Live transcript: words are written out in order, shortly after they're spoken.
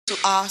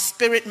to our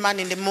spirit man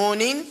in the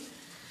morning.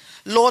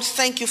 Lord,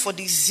 thank you for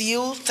the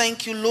zeal.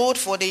 Thank you, Lord,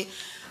 for the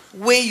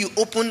way you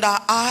opened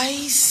our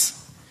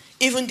eyes.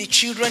 Even the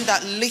children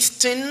that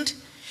listened,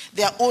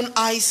 their own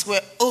eyes were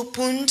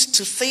opened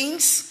to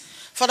things.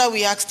 Father,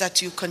 we ask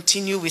that you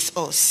continue with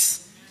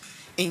us.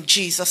 In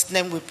Jesus'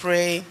 name we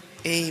pray.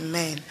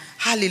 Amen.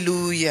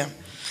 Hallelujah.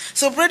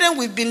 So, brethren,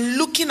 we've been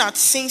looking at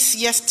since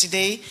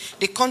yesterday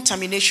the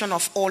contamination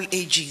of all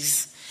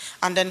ages.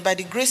 And then by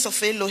the grace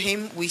of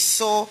Elohim, we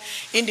saw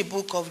in the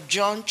book of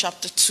John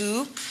chapter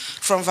 2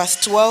 from verse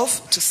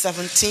 12 to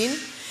 17.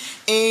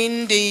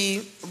 In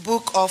the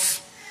book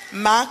of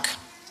Mark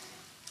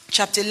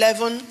chapter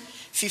 11,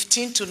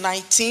 15 to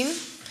 19.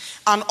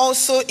 And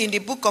also in the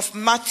book of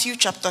Matthew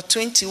chapter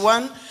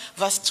 21,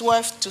 verse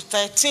 12 to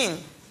 13.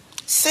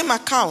 Same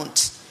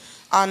account.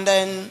 And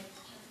then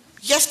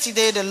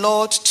yesterday the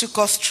Lord took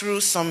us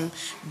through some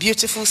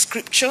beautiful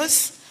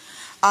scriptures.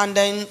 And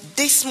then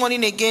this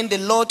morning again, the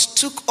Lord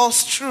took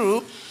us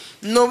through,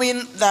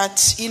 knowing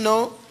that,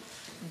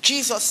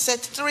 Jesus said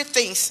three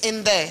things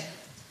in there.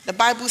 The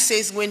Bible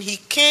says when he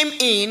came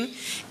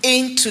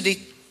into the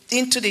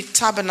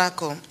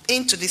tabernacle,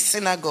 into the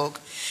synagogue,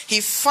 he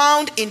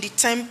found in the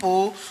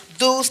temple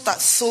those that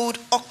sold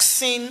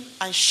oxen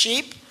and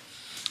sheep,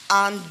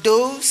 and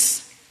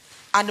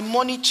the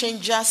money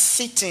changers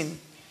sitting.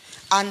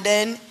 And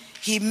then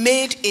he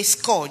made a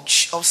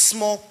scourge of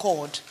small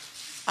cord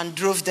and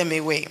drove them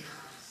away.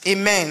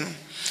 Amen.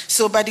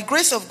 So by the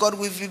grace of God,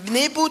 we've been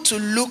able to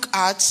look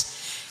at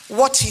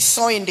what he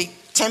saw in the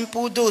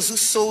temple, those who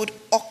sold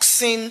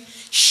oxen,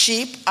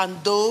 sheep,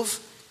 and dove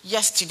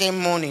yesterday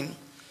morning.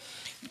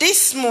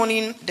 This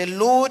morning, the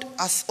Lord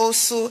has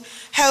also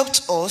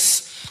helped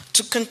us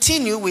to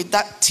continue with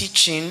that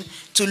teaching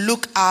to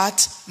look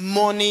at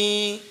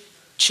money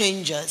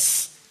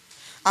changers.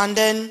 And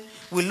then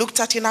we looked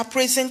at in our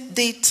present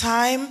day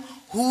time,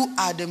 who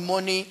are the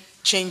money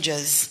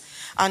changers?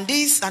 And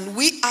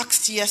we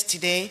asked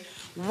yesterday,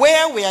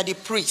 where were the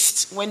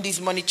priests when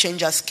these money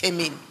changers came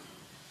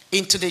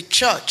into the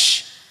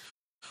church?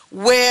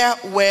 Where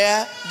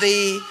were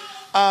the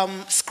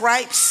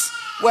scribes?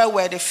 Where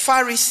were the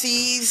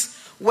Pharisees?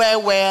 Where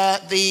were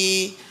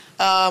the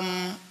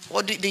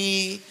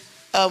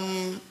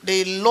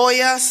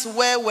lawyers?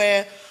 Where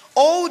were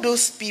all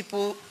those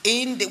people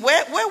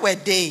where were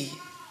they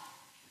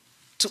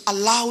to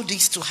allow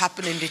this to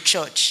happen in the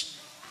church?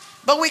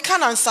 But we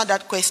can't answer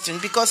that question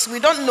because we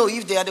don't know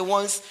if they are the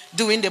ones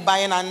doing the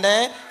buying and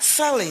the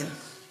selling.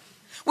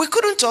 We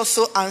couldn't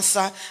also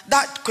answer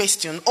that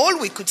question. All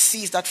we could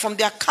see is that from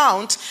the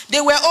account,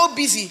 they were all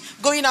busy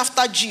going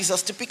after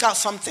Jesus to pick out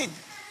something,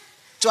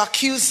 to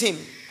accuse him,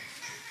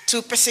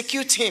 to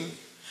persecute him.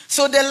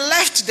 So they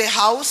left the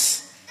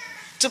house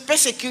to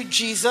persecute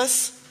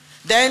Jesus.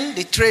 Then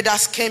the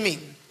traders came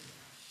in.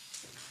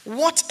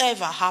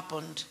 Whatever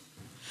happened?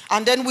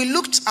 And then we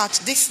looked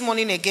at this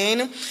morning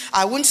again.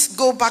 I won't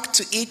go back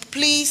to it.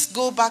 Please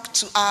go back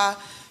to our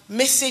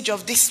message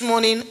of this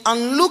morning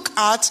and look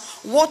at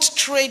what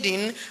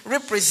trading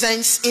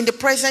represents in the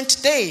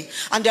present day.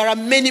 And there are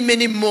many,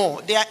 many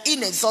more. They are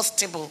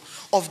inexhaustible,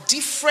 of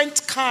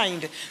different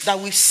kind that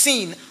we've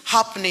seen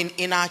happening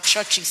in our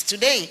churches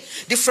today.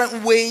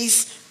 Different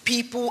ways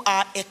people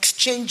are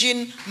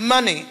exchanging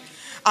money.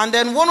 And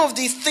then one of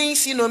these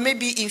things,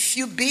 maybe in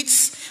few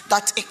bits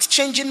that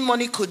exchanging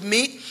money could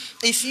mean,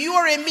 if you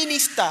are a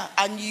minister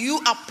and you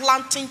are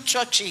planting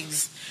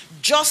churches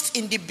just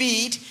in the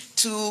bid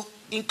to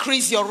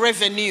increase your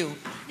revenue,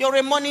 you're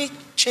a money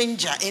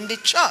changer in the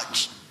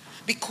church,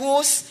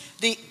 because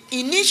the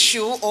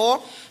initial or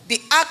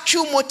the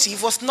actual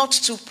motive was not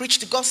to preach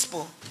the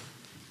gospel,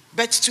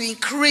 but to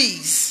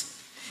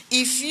increase.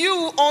 If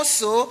you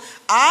also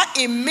are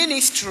in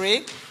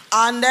ministry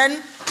and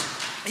then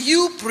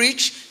you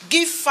preach,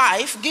 give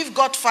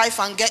God 5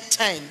 and get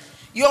 10.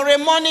 You're a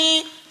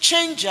money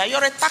changer.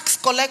 You're a tax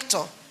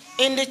collector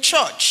in the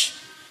church.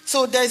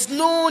 So there's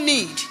no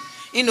need,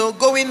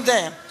 going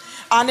there.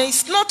 And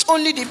it's not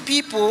only the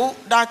people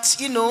that,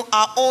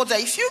 are all there.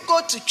 If you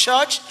go to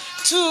church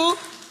to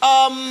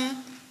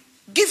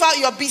give out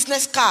your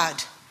business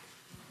card,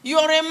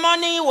 you're a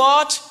money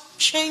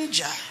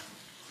changer.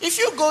 If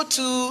you go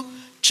to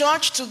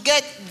church to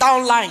get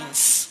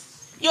downlines,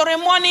 you're a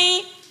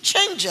money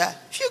changer.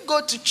 If you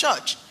go to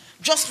church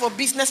just for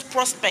business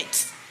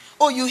prospects,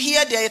 or you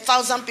hear there are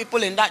 1,000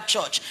 people in that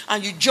church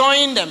and you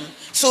join them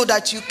so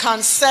that you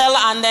can sell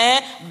and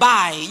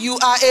buy, you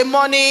are a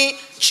money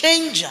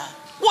changer.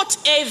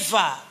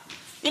 Whatever.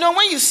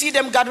 When you see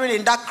them gathering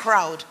in that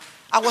crowd,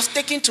 I was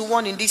taken to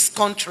one in this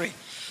country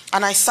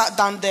and I sat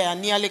down there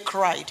and nearly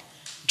cried.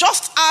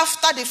 Just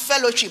after the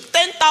fellowship,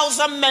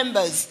 10,000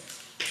 members.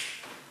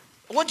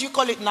 What do you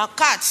call it now?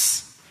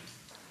 Cats.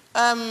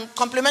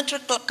 Complimentary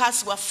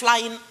cats were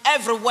flying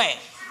everywhere.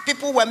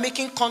 People were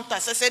making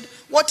contacts. I said,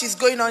 what is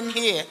going on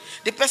here?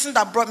 The person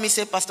that brought me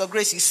said, Pastor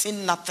Grace, you've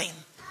seen nothing.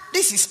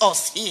 This is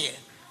us here.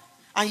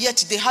 And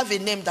yet they have a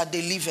name that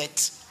they live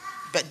it.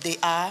 But they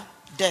are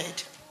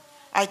dead.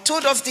 I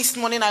told us this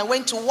morning I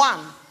went to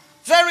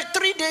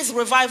 3 days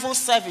revival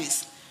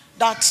service.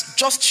 that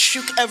just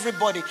shook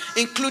everybody,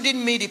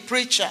 including me, the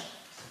preacher.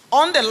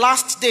 On the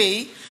last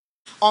day,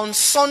 on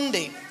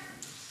Sunday,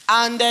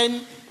 and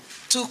then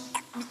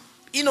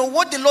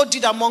what the Lord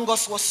did among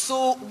us was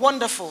so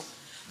wonderful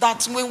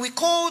that when we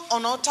called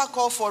on altar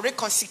call for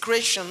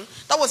reconsecration,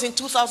 that was in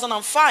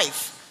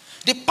 2005.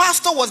 The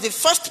pastor was the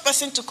first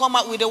person to come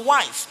out with a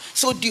wife.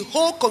 So the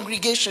whole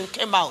congregation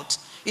came out.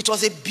 It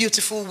was a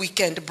beautiful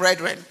weekend,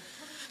 brethren.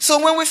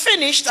 So when we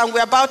finished and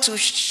we're about to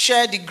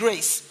share the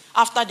grace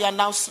after the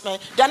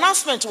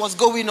announcement was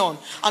going on.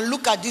 And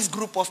look at this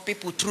group of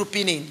people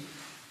trooping in.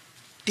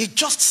 They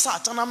just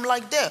sat and I'm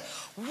like there.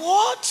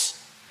 What?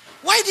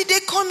 Why did they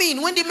come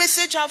in when the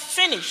message had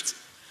finished?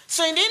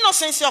 So in the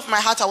innocency of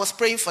my heart, I was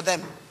praying for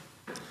them.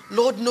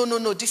 Lord,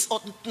 no, this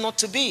ought not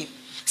to be.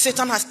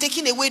 Satan has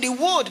taken away the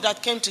word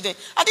that came today.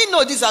 I didn't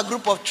know these are a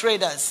group of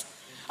traders.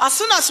 As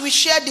soon as we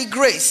shared the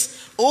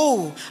grace,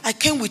 I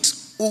came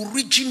with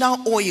original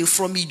oil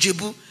from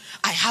Ijebu.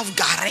 I have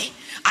gare,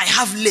 I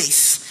have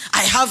lace,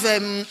 I have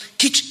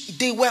kitchen.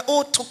 They were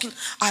all talking.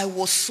 I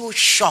was so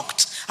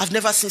shocked. I've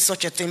never seen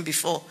such a thing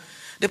before.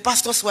 The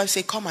pastor's wife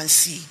said, come and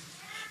see.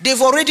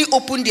 They've already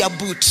opened their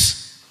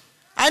boots.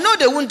 I know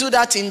they won't do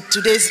that in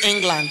today's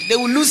England. They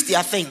will lose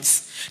their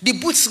things. The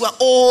boots were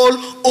all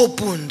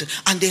opened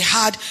and they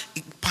had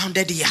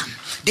pounded yam.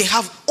 They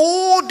have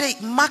all the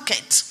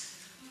market.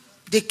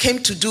 They came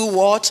to do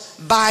what?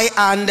 Buy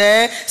and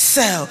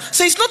sell.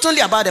 So it's not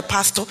only about the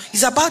pastor,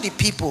 it's about the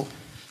people.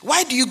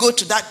 Why do you go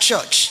to that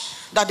church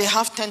that they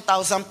have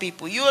 10,000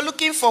 people? You are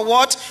looking for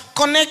what?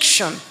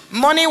 Connection.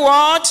 Money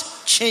what?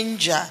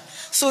 Changer.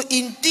 So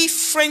in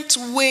different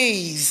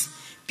ways,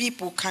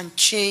 people can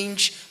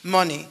change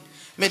money.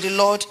 May the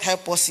Lord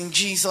help us in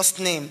Jesus'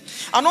 name.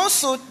 And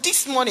also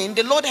this morning,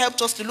 the Lord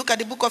helped us to look at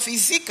the book of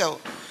Ezekiel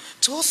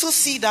to also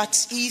see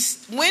that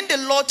when the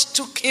Lord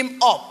took him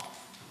up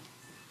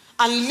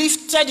and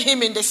lifted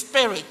him in the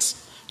spirit,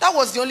 that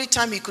was the only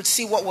time he could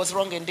see what was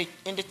wrong in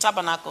the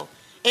tabernacle,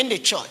 in the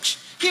church.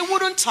 He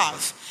wouldn't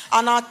have.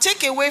 And our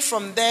takeaway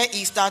from there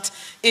is that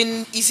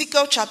in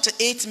Ezekiel chapter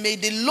 8, may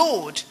the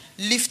Lord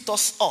lift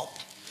us up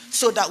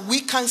so that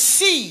we can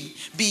see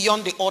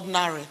beyond the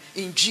ordinary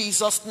in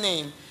Jesus'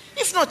 name.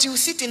 If not, you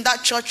sit in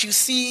that church, you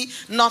see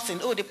nothing.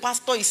 Oh, the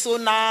pastor is so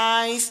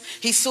nice.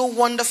 He's so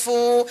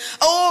wonderful.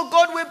 Oh,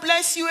 God will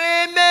bless you.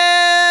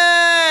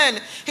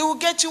 Amen. He will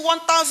get you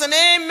 1,000.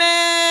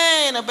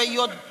 Amen. But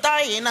you're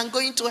dying and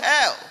going to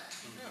hell.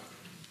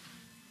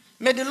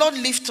 May the Lord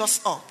lift us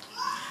up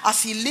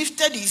as he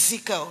lifted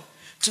Ezekiel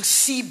to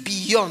see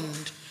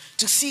beyond,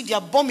 to see the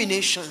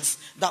abominations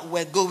that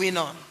were going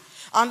on.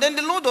 And then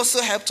the Lord also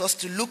helped us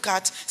to look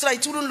at, so that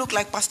it wouldn't look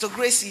like Pastor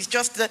Grace is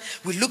just,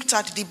 we looked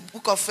at the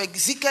book of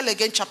Ezekiel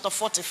again, chapter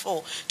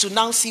 44, to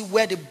now see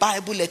where the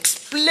Bible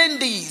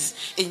explains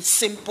these in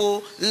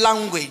simple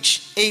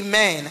language.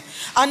 Amen.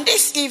 And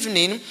this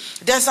evening,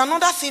 there's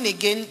another thing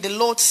again the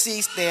Lord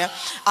says there,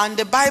 and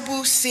the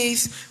Bible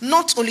says,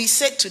 not only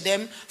said to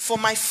them, for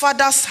my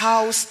Father's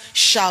house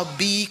shall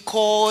be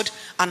called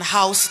an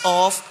house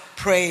of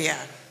prayer.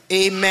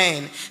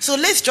 Amen. So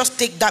let's just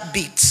take that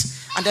bit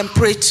and then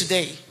pray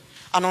today.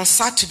 And on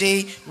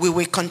Saturday, we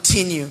will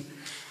continue.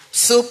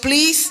 So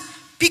please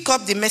pick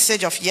up the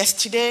message of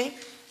yesterday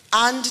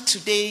and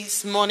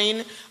today's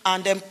morning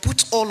and then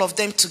put all of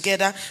them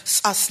together.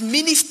 As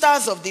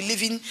ministers of the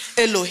living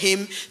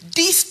Elohim,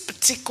 these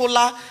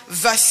particular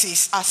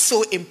verses are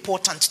so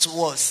important to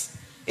us.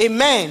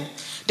 Amen.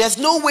 There's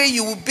no way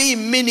you will be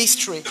in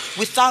ministry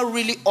without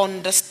really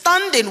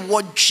understanding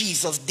what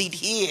Jesus did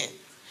here.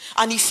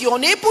 And if you're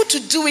unable to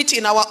do it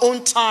in our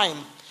own time,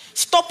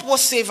 stop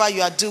whatsoever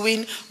you are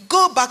doing,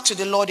 go back to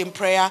the Lord in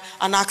prayer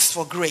and ask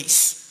for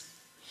grace.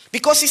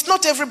 Because it's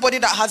not everybody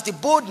that has the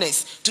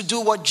boldness to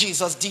do what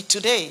Jesus did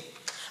today.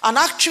 And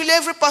actually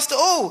every pastor,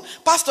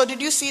 pastor,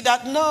 did you see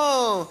that?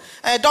 No,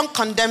 don't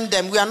condemn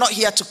them. We are not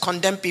here to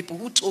condemn people.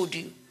 Who told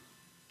you?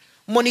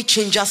 Money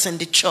changers in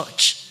the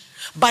church.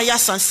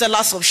 Buyers and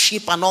sellers of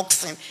sheep and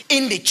oxen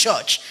in the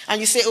church. And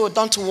you say,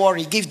 don't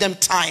worry, give them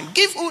time.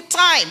 Give who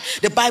time?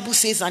 The Bible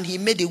says, and he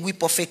made a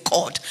whip of a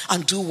cord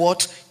and do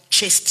what?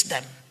 Chased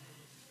them.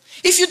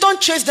 If you don't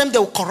chase them, they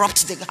will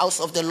corrupt the house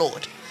of the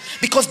Lord,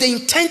 because they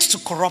intend to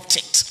corrupt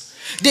it.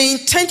 They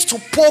intend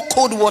to pour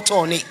cold water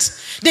on it.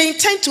 They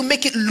intend to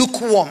make it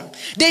lukewarm.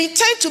 They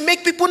intend to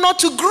make people not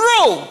to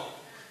grow.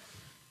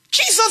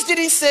 Jesus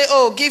didn't say,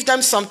 give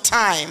them some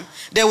time,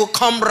 they will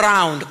come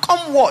round.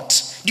 Come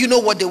what? Do you know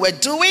what they were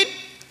doing?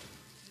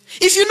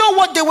 If you know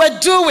what they were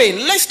doing,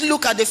 let's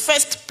look at the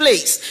first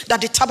place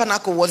that the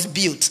tabernacle was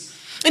built.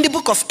 In the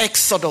book of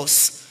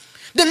Exodus,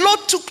 the Lord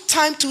took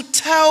time to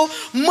tell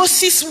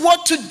Moses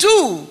what to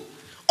do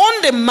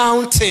on the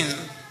mountain.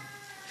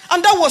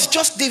 And that was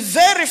just the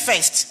very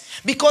first.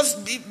 Because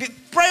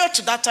prior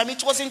to that time,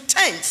 it was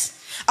intense.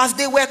 As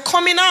they were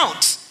coming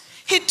out,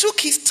 he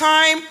took his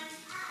time.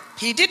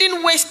 He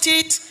didn't waste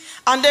it.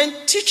 And then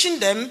teaching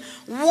them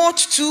what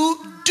to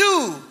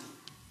do.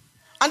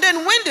 And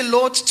then when the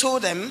Lord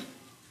told them,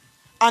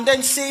 and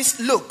then says,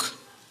 look,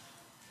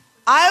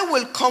 I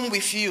will come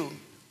with you.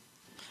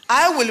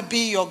 I will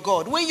be your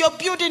God. When you're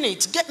building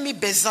it, get me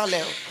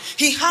Bezalel.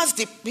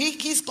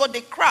 He's got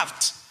the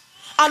craft.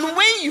 And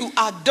when you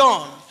are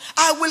done,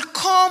 I will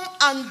come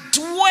and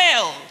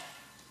dwell.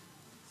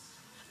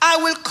 I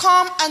will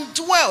come and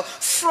dwell.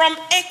 From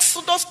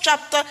Exodus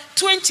chapter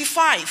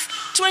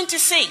 25,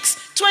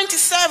 26,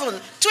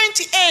 27,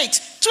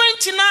 28,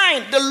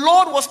 29. The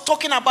Lord was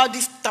talking about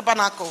this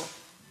tabernacle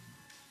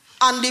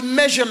and the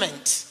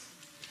measurement,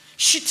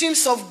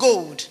 sheetings of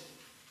gold,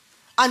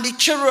 and the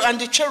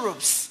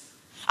cherubs.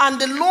 And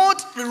the Lord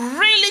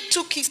really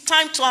took his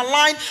time to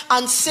align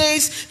and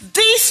says,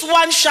 this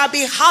one shall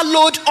be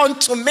hallowed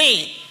unto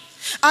me,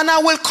 and I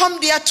will come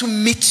there to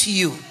meet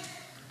you.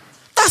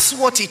 That's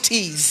what it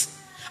is.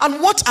 And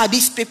what are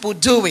these people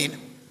doing?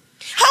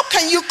 How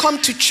can you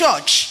come to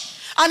church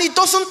and it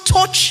doesn't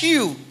touch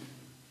you?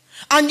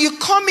 And you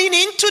coming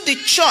into the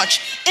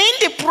church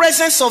in the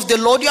presence of the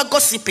Lord, you are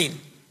gossiping.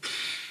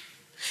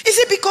 Is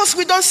it because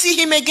we don't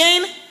see him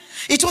again?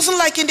 It wasn't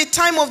like in the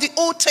time of the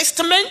Old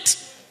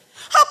Testament.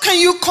 How can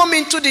you come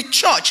into the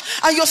church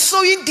and you're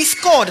sowing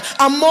discord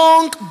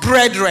among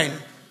brethren?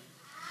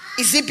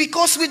 Is it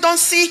because we don't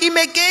see him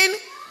again?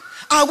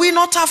 Are we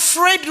not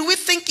afraid? Do we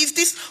think it's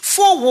this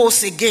four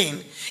walls again?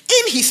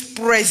 In his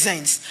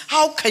presence,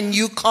 how can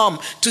you come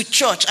to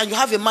church and you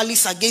have a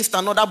malice against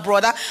another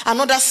brother,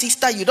 another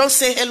sister? You don't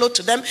say hello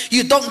to them.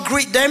 You don't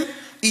greet them.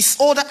 It's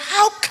all that.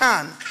 How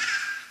can?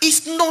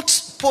 It's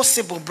not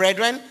possible,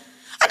 brethren.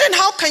 And then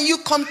how can you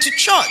come to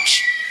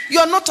church?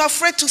 You're not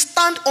afraid to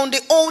stand on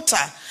the altar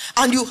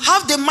and you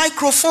have the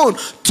microphone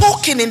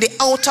talking in the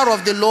altar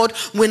of the Lord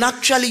when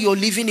actually you're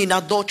living in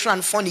adultery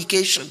and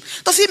fornication.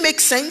 Does it make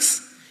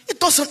sense? It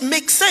doesn't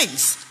make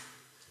sense.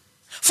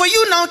 For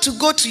you now to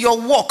go to your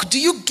work, do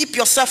you keep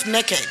yourself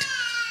naked?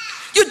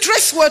 You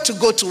dress well to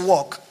go to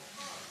work.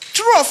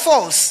 True or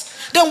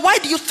false? Then why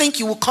do you think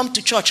you will come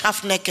to church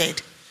half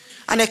naked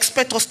and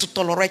expect us to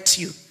tolerate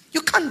you?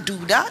 You can't do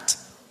that.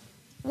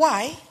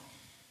 Why?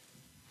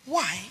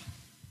 Why?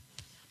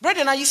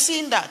 Brethren, are you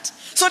seeing that?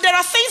 So there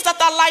are things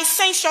that are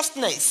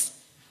licentiousness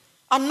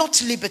and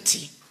not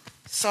liberty.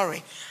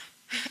 Sorry.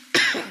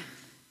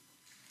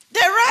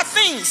 There are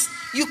things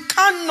you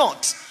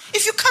cannot.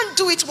 If you can't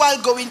do it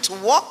while going to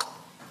work,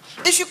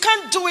 if you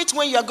can't do it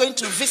when you are going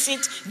to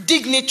visit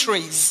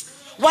dignitaries,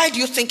 why do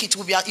you think it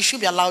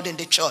should be allowed in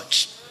the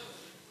church?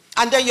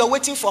 And then you're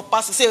waiting for a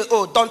pastor to say,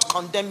 oh, don't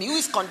condemn me. Who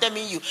is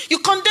condemning you? You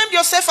condemned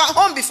yourself at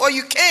home before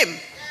you came.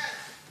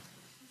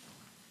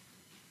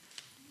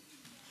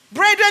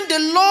 Brethren,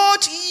 the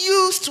Lord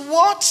used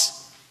what?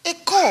 A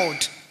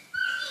cord.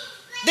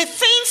 The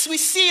things we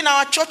see in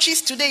our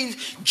churches today,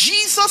 if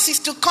Jesus is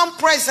to come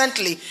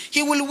presently,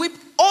 he will whip,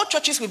 all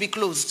churches will be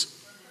closed.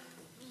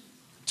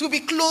 It will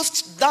be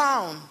closed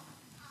down.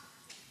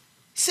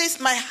 He says,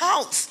 my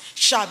house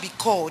shall be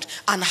called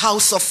an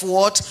house of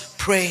what?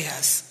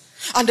 Prayers.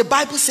 And the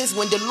Bible says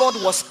when the Lord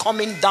was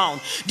coming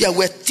down, there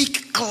were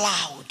thick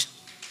cloud.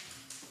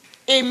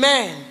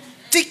 Amen.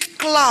 Thick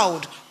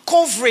cloud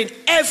covering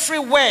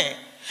everywhere.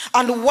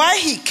 And while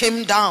he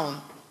came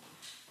down,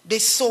 they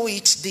saw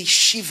it, they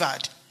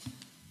shivered.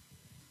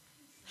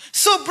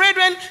 So,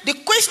 brethren, the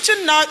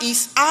question now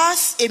is,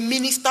 as a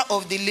minister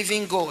of the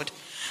living God,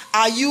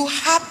 are you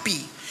happy?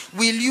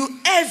 Will you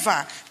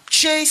ever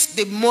chase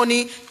the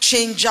money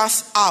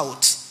changers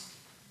out?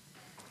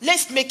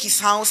 Let's make his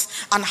house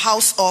an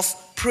house of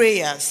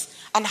prayers,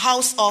 an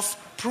house of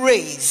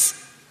praise.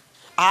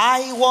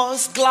 I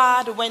was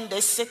glad when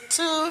they said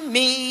to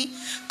me,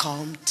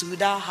 come to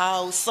the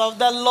house of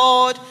the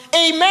Lord.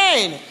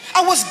 Amen.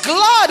 I was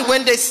glad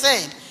when they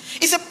said.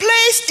 It's a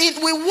place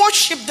we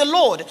worship the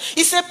Lord.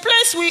 It's a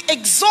place we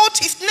exalt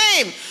his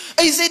name.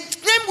 It's a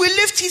name we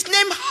lift his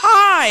name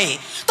high.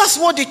 That's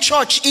what the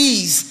church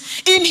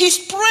is. In his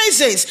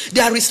presence,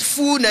 there is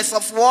fullness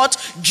of what?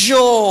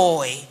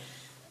 Joy.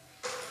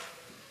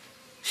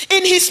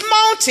 In his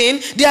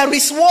mountain, there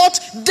is what?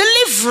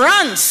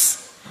 Deliverance.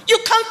 You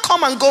can't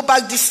come and go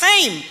back the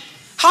same.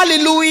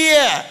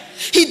 Hallelujah.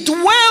 He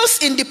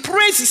dwells in the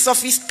praises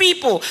of his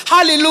people.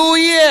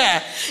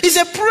 Hallelujah. It's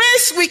a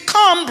place we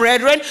come,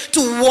 brethren,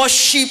 to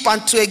worship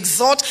and to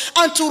exalt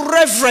and to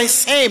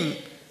reverence him.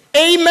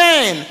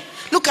 Amen.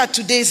 Look at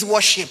today's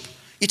worship.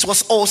 It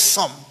was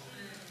awesome.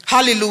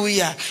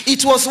 Hallelujah.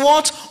 It was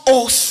what?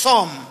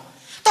 Awesome.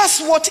 That's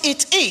what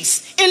it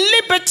is. In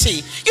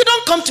liberty. You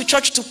don't come to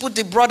church to put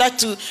the brother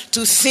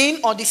to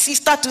sin or the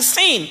sister to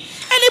sin.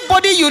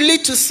 Anybody you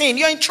lead to sin,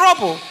 you're in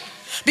trouble.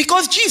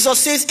 Because Jesus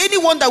says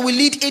anyone that will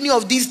lead any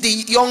of these, the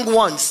young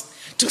ones,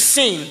 to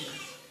sin,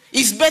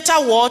 is better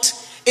what?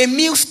 A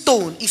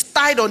millstone is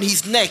tied on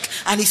his neck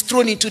and is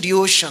thrown into the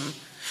ocean.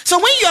 So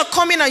when you are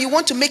coming and you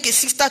want to make a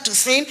sister to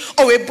sin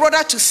or a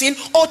brother to sin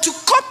or to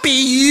copy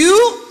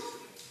you,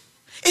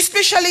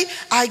 especially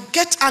I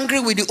get angry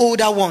with the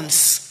older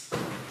ones.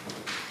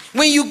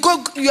 When you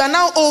are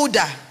now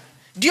older.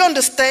 Do you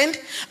understand?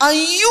 And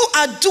you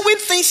are doing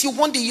things you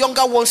want the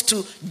younger ones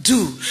to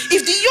do.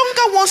 If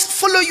the younger ones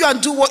follow you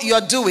and do what you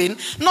are doing,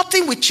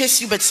 nothing will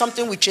chase you, but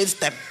something will chase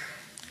them.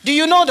 Do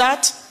you know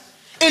that?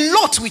 A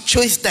lot will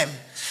chase them.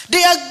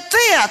 They are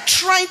there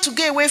trying to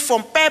get away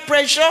from peer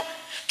pressure,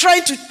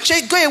 trying to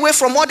go away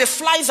from all the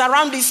flies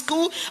around the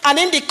school and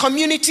in the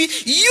community.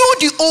 You,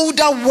 the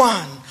older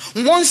one,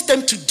 wants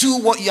them to do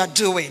what you are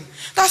doing.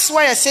 That's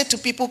why I say to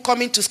people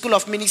coming to School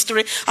of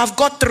Ministry, I've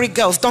got 3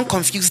 girls, don't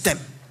confuse them.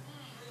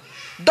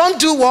 Don't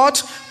do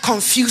what?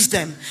 Confuse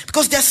them.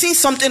 Because they're seeing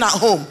something at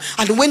home.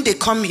 And when they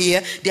come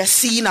here, they're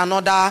seeing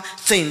another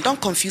thing.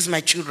 Don't confuse my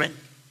children.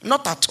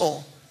 Not at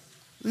all.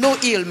 No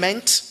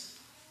ailment.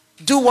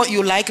 Do what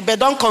you like, but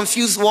don't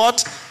confuse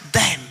what?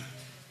 Them.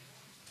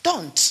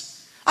 Don't.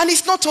 And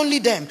it's not only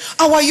them.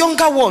 Our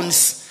younger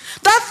ones.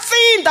 That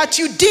thing that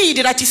you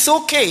did that is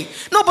okay.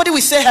 Nobody will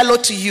say hello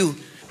to you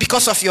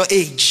because of your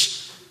age.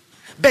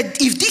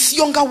 But if these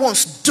younger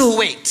ones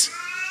do it,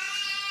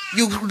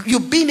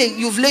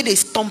 you've laid a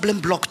stumbling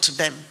block to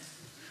them.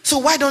 So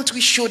why don't we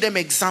show them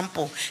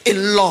example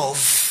in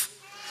love?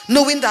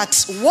 Knowing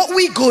that what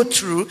we go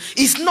through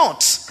is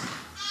not.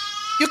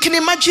 You can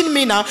imagine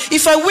me now.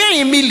 If I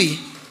wear a milli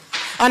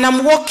and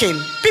I'm walking,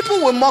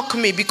 people will mock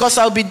me because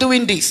I'll be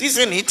doing this,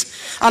 isn't it?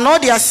 And all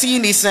they are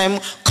seeing is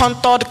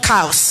contoured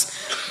cows,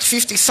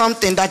 50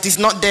 something that is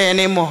not there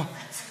anymore.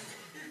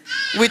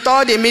 With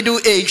all the middle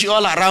age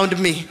all around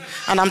me.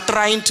 And I'm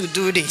trying to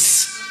do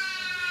this.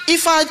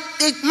 If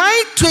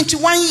my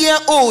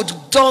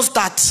 21-year-old does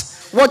that,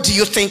 what do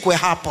you think will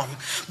happen?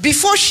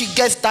 Before she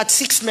gets that,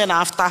 6 men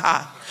after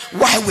her.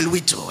 Why will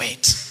we do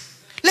it?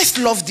 Let's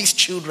love these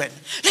children.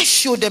 Let's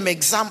show them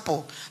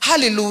example.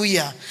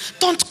 Hallelujah.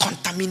 Don't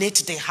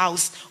contaminate the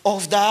house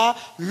of the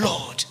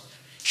Lord.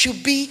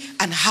 Should be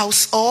an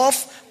house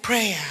of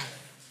prayer.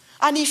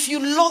 And if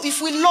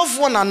we love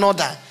one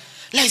another,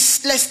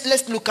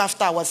 let's look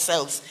after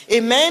ourselves.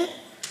 Amen.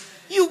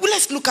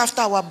 Let's look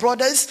after our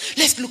brothers.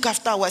 Let's look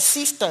after our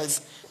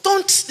sisters.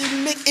 Don't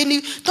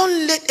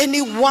let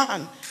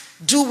anyone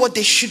do what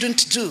they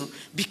shouldn't do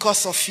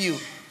because of you.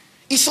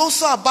 It's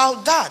also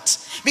about that.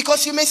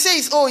 Because you may say,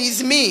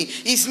 it's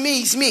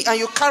me. And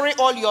you carry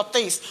all your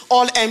things,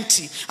 all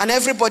empty. And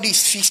everybody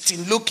is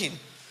feasting, looking.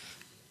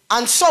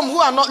 And some who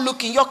are not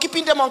looking, you're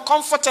keeping them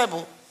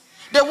uncomfortable.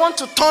 They want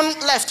to turn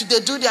left,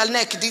 they do their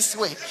neck this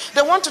way.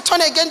 They want to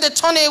turn again, they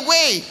turn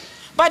away.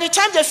 By the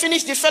time they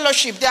finish the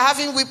fellowship, they're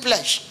having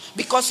whiplash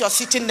because you're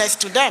sitting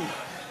next to them.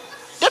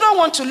 They don't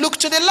want to look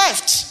to the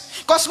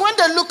left. Because when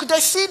they look, they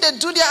see they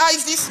do their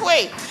eyes this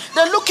way.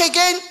 They look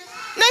again.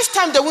 Next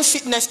time they won't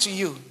sit next to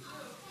you.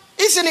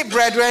 Isn't it,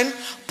 brethren?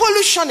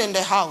 Pollution in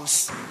the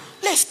house.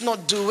 Let's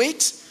not do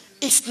it.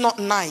 It's not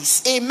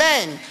nice.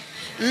 Amen.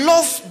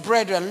 Love,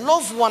 brethren.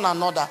 Love one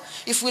another.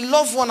 If we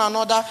love one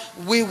another,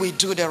 we will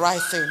do the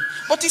right thing.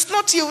 But it's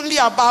not only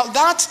about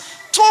that.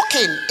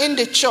 Talking in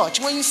the church,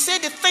 when you say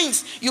the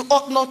things you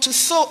ought not to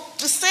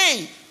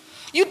say.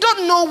 You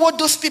don't know what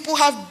those people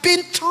have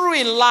been through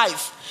in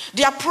life.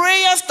 Their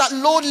prayers that,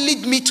 Lord,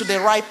 lead me to the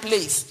right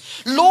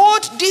place.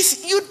 Lord,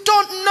 this you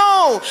don't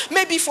know.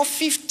 Maybe for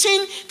 10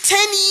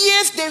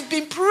 years they've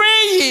been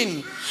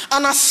praying.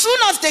 And as soon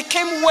as they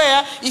came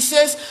where, he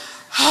says,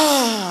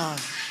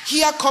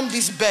 here come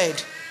this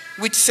bird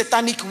with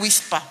satanic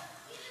whisper.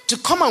 To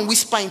come and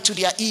whisper into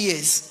their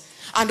ears.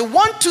 And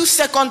 1-2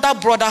 seconds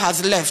that brother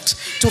has left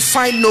to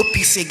find no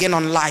peace again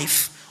on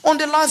life. On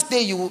the last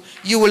day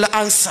you will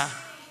answer.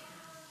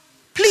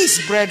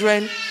 Please,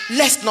 brethren,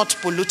 let's not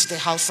pollute the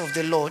house of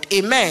the Lord.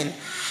 Amen.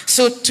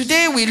 So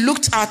today we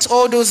looked at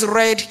all those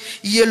red,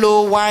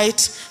 yellow,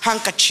 white,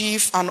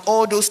 handkerchief and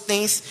all those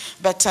things.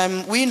 But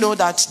we know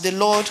that the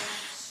Lord,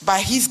 by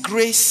his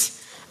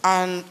grace,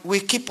 and will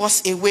keep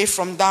us away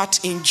from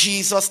that in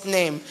Jesus'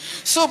 name.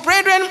 So,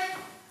 brethren,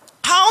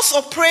 house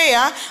of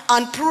prayer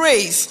and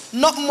praise,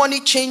 not money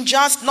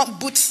changers, not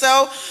boot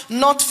sale,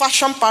 not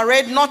fashion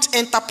parade, not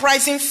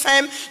enterprising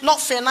firm, not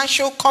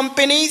financial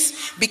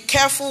companies. Be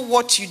careful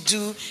what you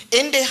do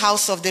in the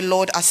house of the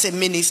Lord as a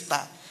minister.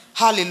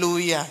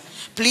 Hallelujah.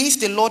 Please,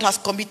 the Lord has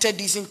committed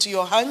this into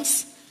your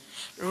hands.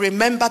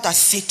 Remember that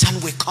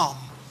Satan will come.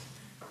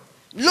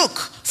 Look,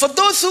 for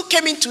those who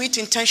came into it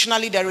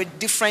intentionally, they're a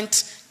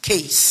different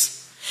case.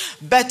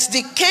 But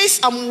the case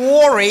I'm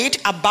worried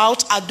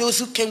about are those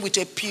who came with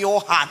a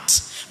pure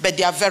heart, but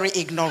they are very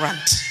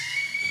ignorant.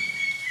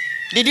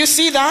 Did you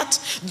see that?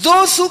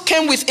 Those who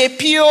came with a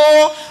pure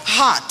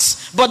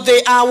heart, but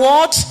they are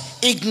what?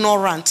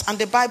 Ignorant. And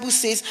the Bible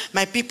says,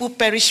 my people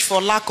perish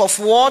for lack of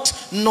what?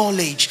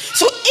 Knowledge.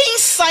 So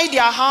inside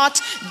their heart,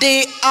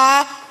 they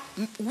are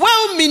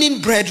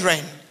well-meaning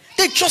brethren.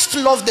 They just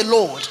love the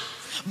Lord.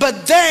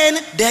 But then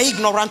they're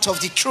ignorant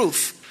of the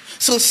truth.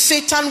 So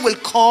Satan will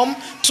come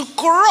to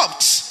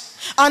corrupt.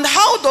 And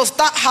how does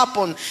that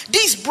happen?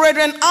 These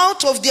brethren,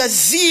 out of their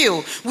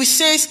zeal, we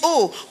says,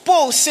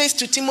 Paul says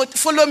to Timothy,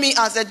 follow me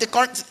as the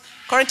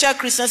Corinthian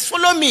Christians,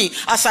 follow me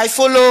as I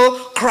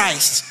follow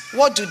Christ.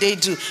 What do?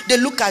 They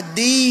look at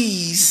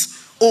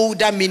these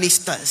older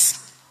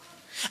ministers.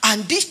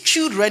 And these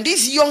children,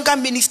 these younger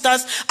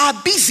ministers are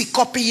busy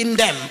copying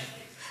them.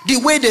 The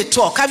way they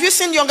talk. Have you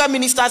seen younger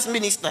ministers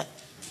minister?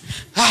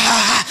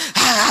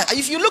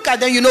 If you look at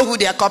them, you know who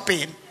they are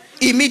copying.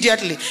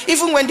 Immediately.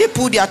 Even when they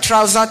pull their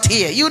trousers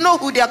here, you know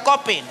who they are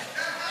copying.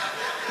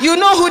 You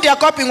know who they are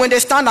copying when they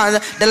stand on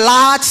the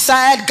Lord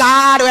said,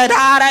 God,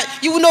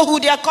 you know who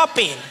they are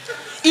copying.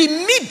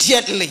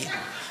 Immediately.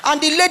 And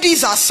the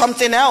ladies are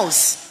something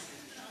else.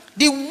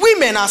 The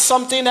women are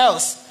something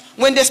else.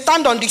 When they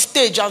stand on the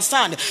stage and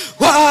stand,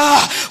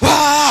 wah,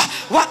 wah,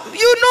 wah,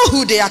 you know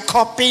who they are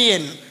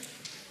copying.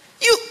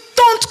 You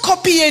don't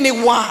copy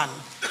anyone.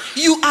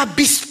 You are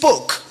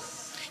bespoke.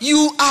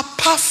 You are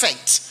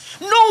perfect.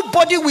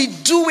 Nobody will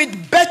do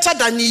it better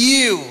than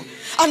you.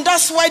 And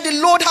that's why the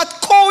Lord had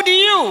called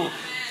you.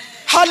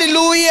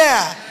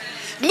 Hallelujah.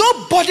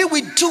 Nobody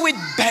will do it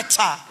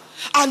better.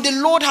 And the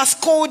Lord has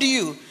called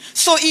you.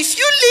 So if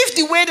you live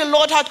the way the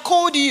Lord had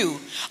called you,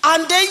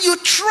 and then you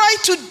try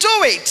to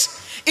do it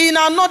in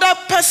another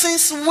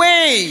person's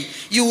way,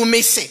 you will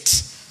miss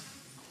it.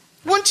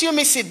 Won't you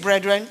miss it,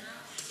 brethren?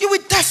 You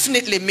will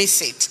definitely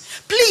miss it.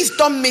 Please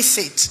don't miss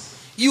it.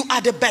 You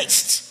are the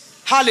best.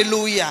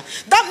 Hallelujah.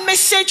 That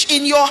message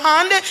in your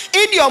hand,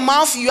 in your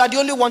mouth, you are the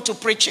only one to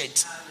preach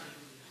it.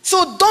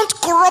 So don't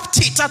corrupt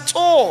it at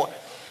all.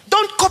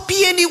 Don't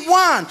copy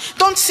anyone.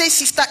 Don't say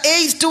Sister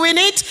A is doing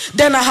it,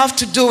 then I have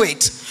to do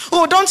it.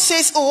 Oh, don't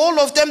say, oh, all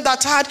of them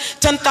that had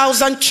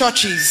 10,000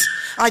 churches.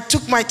 I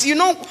took my,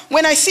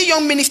 when I see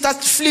young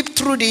ministers flip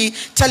through the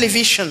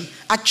television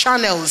at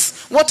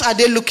channels, what are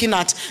they looking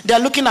at? They're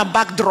looking at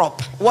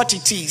backdrop, what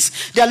it is.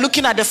 They're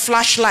looking at the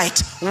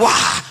flashlight.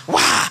 Wah,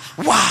 wah,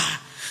 wah.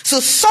 So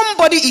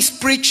somebody is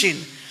preaching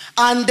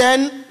and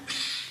then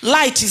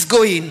light is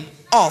going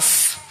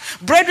off.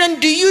 Brethren,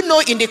 do you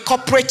know in the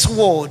corporate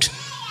world,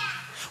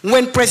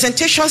 when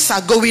presentations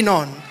are going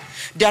on,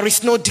 there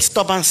is no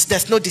disturbance,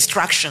 there's no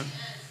distraction.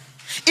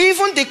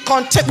 Even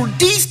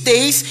these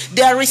days,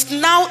 there is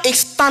now a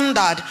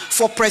standard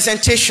for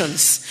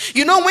presentations.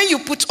 When you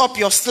put up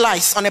your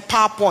slides on a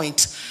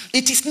PowerPoint,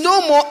 it is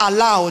no more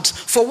allowed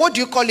for, what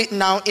do you call it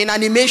now, in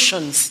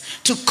animations,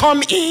 to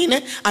come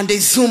in and they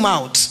zoom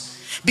out.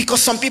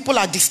 Because some people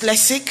are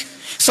dyslexic,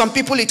 some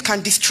people it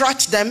can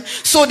distract them.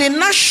 So the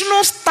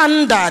national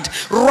standard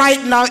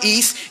right now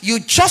is you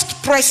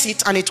just press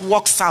it and it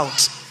walks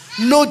out.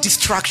 No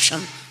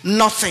distraction,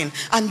 nothing.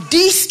 And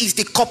this is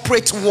the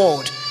corporate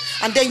world.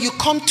 And then you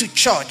come to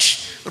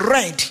church,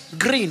 red,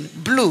 green,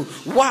 blue,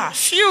 wow,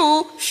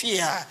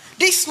 fear.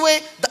 This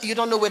way, you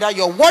don't know whether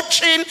you're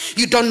watching,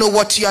 you don't know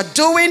what you're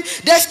doing.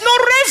 There's no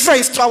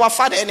reverence to our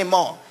Father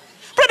anymore.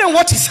 Brethren,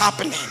 what is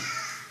happening?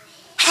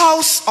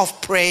 House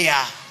of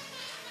prayer.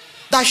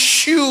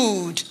 That's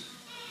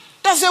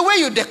the way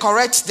you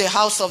decorate the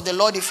house of the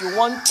Lord if you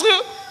want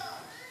to.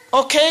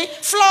 Okay?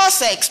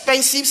 Flowers are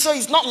expensive, so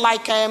it's not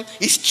like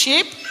it's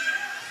cheap.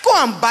 Go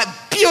and buy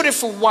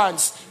beautiful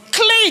ones.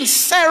 Clean,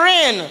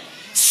 serene,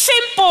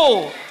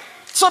 simple.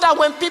 So that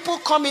when people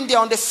come in there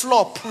on the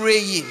floor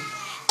praying,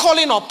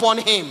 calling upon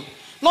him.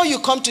 No, you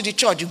come to the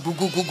church,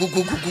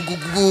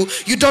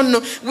 you don't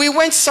know. We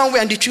went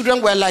somewhere and the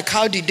children were like,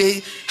 how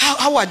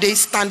are they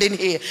standing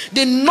here?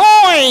 The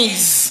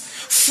noise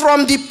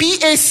from the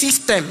PA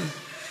system.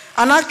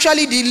 And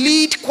actually the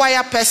lead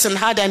choir person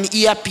had an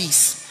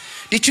earpiece.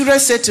 The children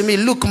said to me,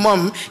 look,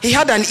 Mom, he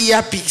had an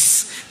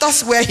earpiece.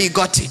 That's where he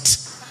got it.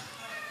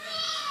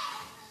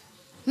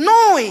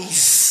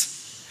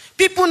 Noise.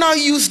 People now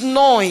use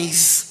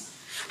noise.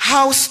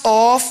 House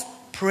of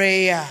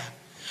prayer.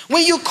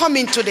 When you come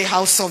into the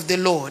house of the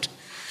Lord,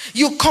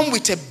 you come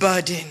with a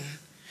burden.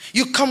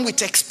 You come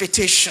with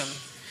expectation.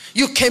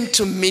 You came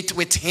to meet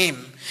with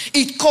him.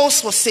 It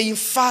calls for saying,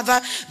 Father,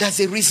 that's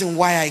the reason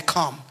why I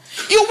come.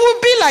 You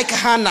will be like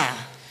Hannah.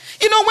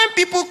 When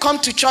people come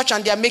to church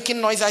and they are making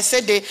noise, I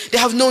said they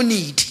have no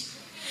need.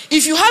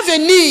 If you have a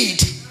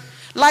need,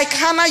 like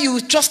Hannah,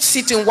 you just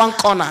sit in one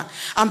corner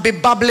and be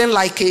babbling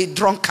like a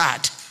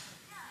drunkard.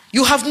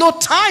 You have no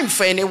time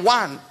for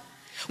anyone.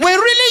 When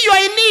really you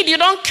are in need, you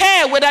don't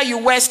care whether you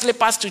wear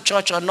slippers to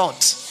church or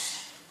not.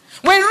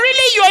 When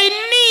really you are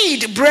in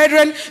need,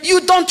 brethren,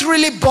 you don't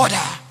really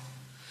bother.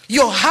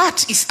 Your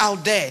heart is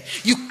out there.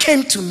 You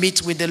came to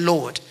meet with the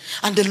Lord,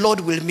 and the Lord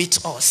will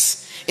meet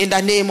us in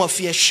the name of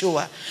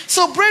Yeshua.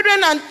 So,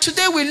 brethren, and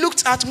today we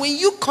looked at when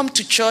you come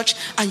to church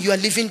and you are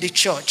leaving the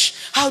church,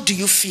 how do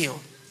you feel?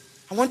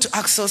 I want to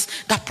ask us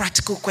that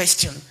practical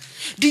question.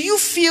 Do you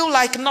feel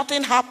like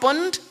nothing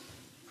happened?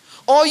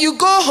 Or you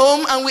go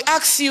home and we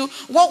ask you,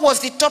 what was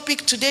the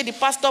topic today? The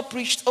pastor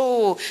preached,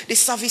 oh, the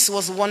service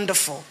was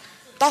wonderful.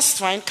 That's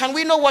fine. Can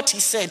we know what he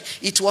said?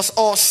 It was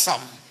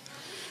awesome.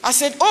 I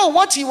said, oh,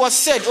 what he was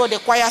said, oh, the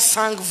choir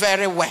sang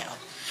very well.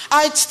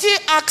 I'm still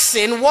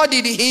asking, what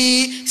did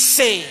he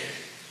say?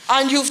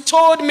 And you've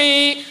told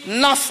me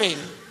nothing.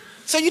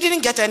 So you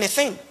didn't get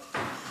anything.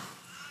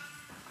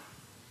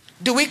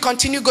 Do we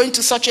continue going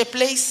to such a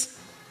place?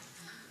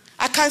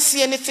 I can't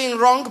see anything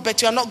wrong,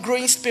 but you are not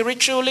growing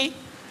spiritually.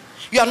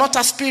 You are not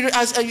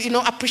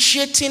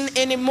appreciating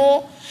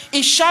anymore.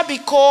 It shall be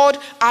called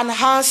an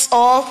house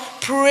of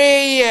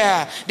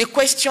prayer. The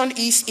question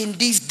is, in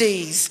these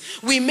days,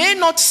 we may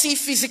not see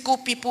physical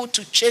people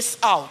to chase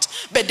out,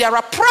 but there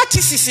are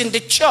practices in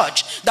the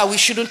church that we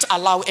shouldn't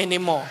allow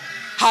anymore.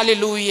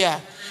 Hallelujah.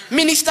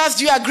 Ministers,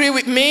 do you agree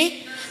with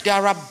me?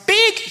 There are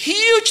big,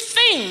 huge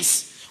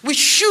things We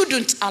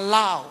shouldn't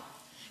allow.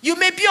 You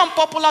may be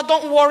unpopular,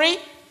 don't worry.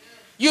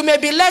 You may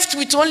be left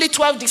with only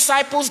 12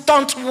 disciples,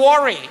 don't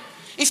worry.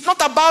 It's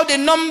not about the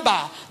number.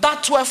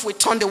 That 12 will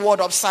turn the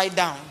world upside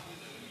down.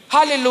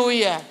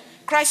 Hallelujah.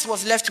 Christ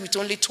was left with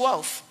only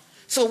 12.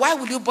 So why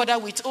would you bother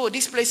with, oh,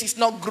 this place is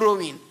not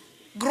growing?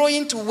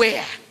 Growing to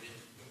where?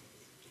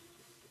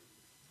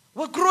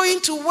 We're growing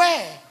to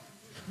where?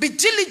 Be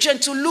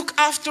diligent to look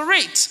after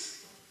it.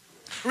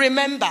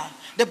 Remember,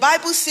 the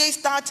Bible says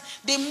that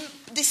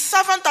the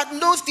servant that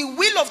knows the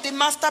will of the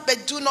master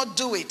but do not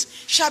do it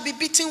shall be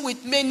beaten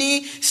with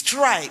many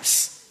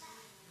stripes.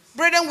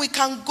 Brethren, we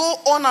can go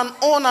on and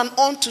on and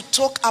on to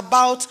talk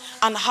about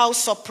an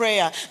house of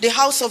prayer. The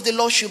house of the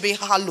Lord should be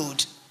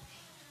hallowed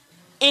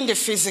in the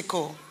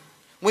physical.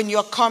 When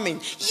you're coming.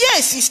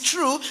 Yes, it's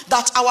true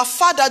that our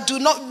Father do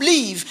not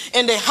live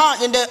in the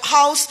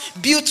house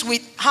built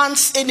with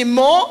hands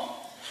anymore,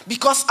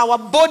 because our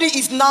body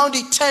is now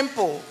the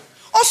temple.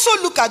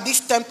 Also look at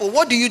this temple.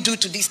 What do you do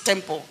to this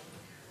temple?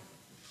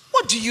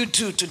 What do you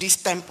do to this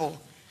temple?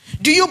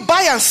 Do you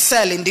buy and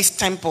sell in this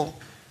temple?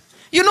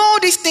 You know, all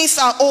these things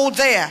are all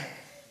there.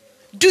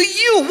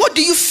 What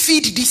do you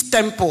feed this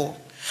temple?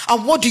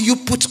 And what do you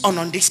put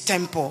on this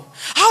temple?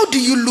 How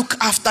do you look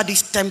after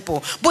this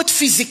temple, both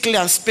physically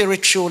and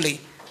spiritually?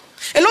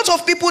 A lot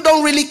of people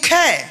don't really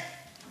care.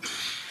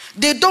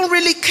 They don't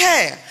really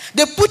care.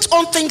 They put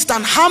on things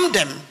that harm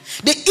them.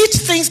 They eat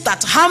things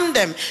that harm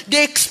them.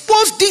 They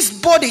expose this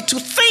body to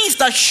things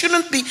that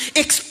shouldn't be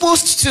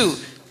exposed to.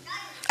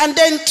 And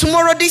then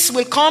tomorrow this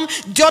will come,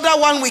 the other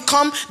one will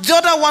come, the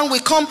other one will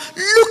come.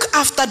 Look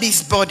after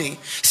this body.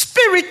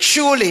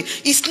 Spiritually,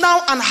 it's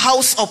now an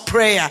house of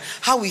prayer.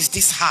 How is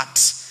this heart?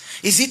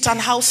 Is it an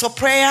house of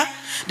prayer?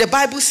 The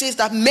Bible says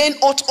that men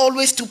ought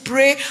always to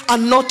pray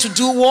and not to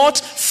do what?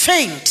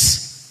 Faint.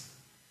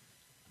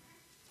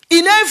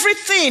 In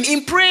everything,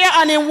 in prayer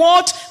and in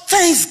what?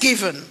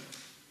 Thanksgiving.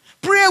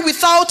 Pray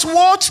without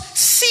what?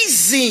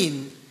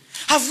 Ceasing.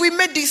 Have we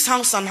made this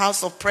house an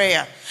house of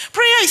prayer?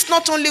 Prayer is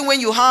not only when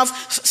you have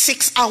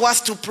 6 hours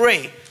to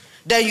pray.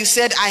 Then you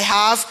said, I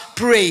have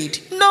prayed.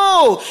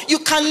 No, you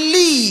can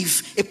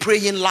live a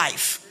praying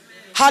life.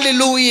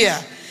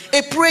 Hallelujah.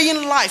 A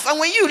praying life. And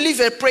when you live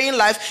a praying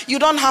life, you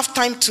don't have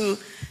time to...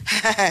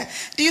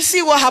 Do you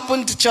see what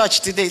happened to church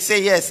today?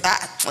 Say yes.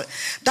 That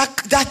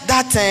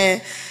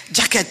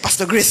jacket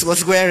Pastor Grace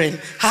was wearing.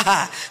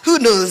 Who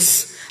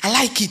knows? I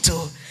like it.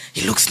 Oh,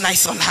 it looks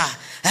nice on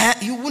her.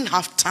 You wouldn't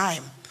have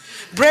time.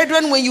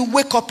 Brethren, when you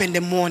wake up in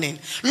the morning,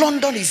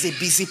 London is a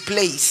busy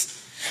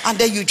place. And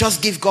then you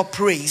just give God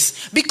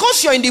praise.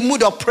 Because you're in the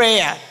mood of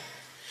prayer.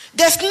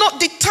 There's not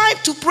the time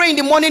to pray in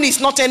the morning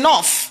is not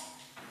enough.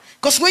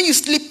 Because when you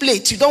sleep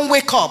late, you don't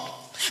wake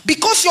up.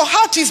 Because your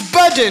heart is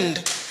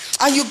burdened.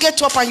 And you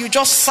get up and you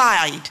just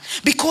sighed.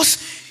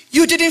 Because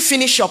you didn't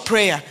finish your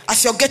prayer.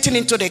 As you're getting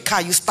into the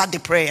car, you start the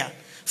prayer.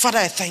 Father,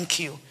 I thank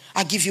you.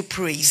 I give you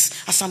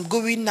praise. As I'm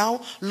going now,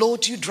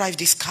 Lord, you drive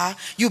this car.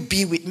 You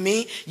be with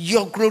me.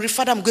 Your glory.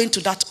 Father, I'm going to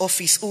that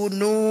office. Oh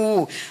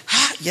no.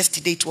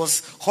 Yesterday it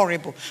was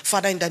horrible.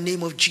 Father, in the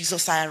name of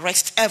Jesus, I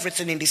arrest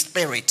everything in the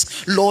spirit.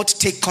 Lord,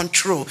 take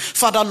control.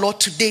 Father,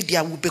 Lord, today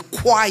there will be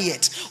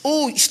quiet.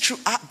 Oh, it's true.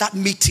 That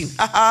meeting.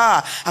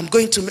 I'm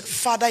going to,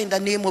 Father, in the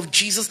name of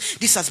Jesus,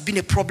 this has been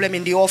a problem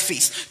in the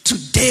office.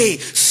 Today,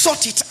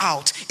 sort it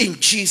out in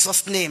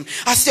Jesus' name.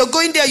 As you're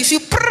going there, you see,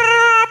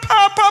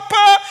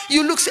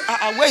 you look, say,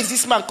 where is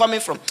this man coming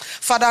from?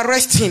 Father,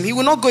 arrest him. He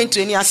will not go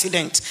into any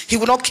accident. He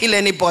will not kill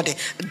anybody.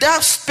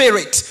 That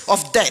spirit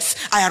of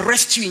death, I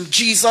arrest you in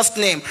Jesus'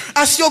 name.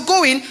 As you're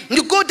going,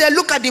 you go there,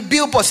 look at the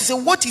billboard. You say,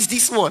 what is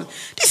this one?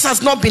 This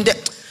has not been there.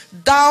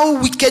 Thou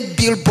wicked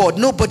billboard,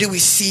 nobody will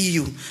see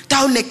you.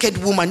 Thou naked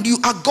woman, you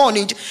are gone.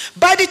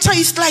 By the time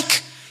it's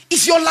like,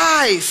 it's your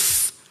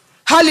life.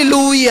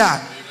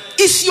 Hallelujah.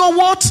 It's your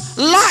what?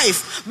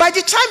 Life. By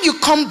the time you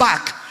come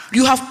back,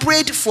 you have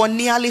prayed for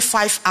nearly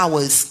 5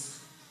 hours.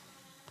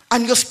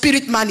 And your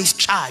spirit man is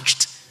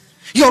charged.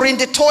 You're in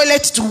the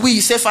toilet to wee.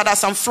 You say, Father,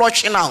 I'm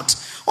flushing out.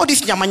 All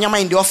this nyama nyama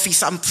in the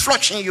office, I'm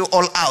flushing you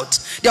all out.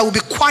 There will be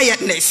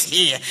quietness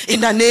here.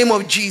 In the name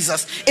of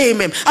Jesus.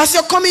 Amen. As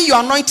you're coming, you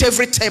anoint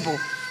every table.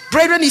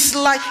 Brethren,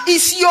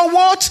 it's your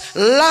what?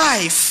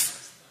 Life.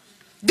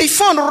 The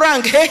phone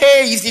rang.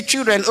 Hey, it's the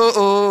children.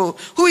 Oh.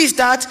 Who is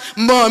that?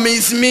 Mom,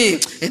 is me.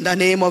 In the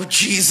name of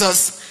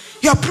Jesus.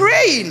 You're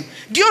praying.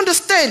 Do you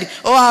understand?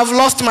 Oh, I've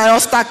lost my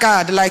Oyster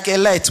card like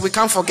Elite. We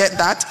can't forget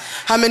that.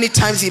 How many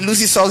times he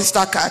loses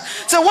Oyster card.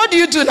 So what do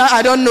you do now?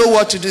 I don't know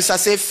what to do. So I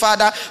say,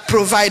 Father,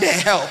 provide a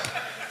help.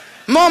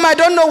 Mom, I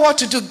don't know what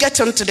to do.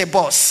 Get onto the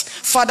bus.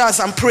 Father, as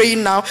I'm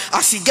praying now,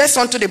 as he gets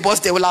onto the bus,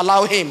 they will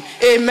allow him.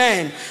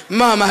 Amen.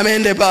 Mom, I'm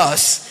in the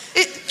bus.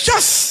 It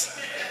just...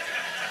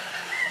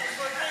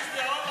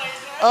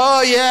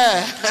 Oh,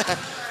 yeah.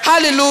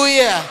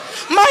 Hallelujah.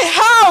 My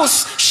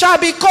house shall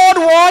be called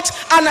what?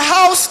 An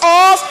house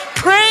of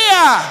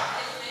prayer.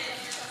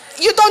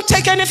 You don't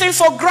take anything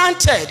for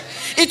granted.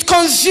 It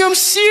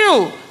consumes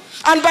you.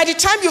 And by the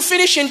time you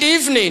finish in the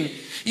evening,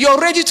 you're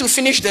ready to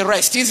finish the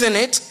rest, isn't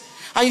it?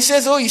 And you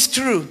says, oh, it's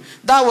true.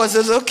 That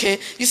was okay.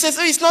 You says,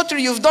 oh, it's not true.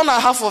 You've done a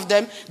half of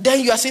them.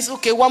 Then you are saying,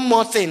 okay, one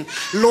more thing.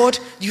 Lord,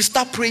 you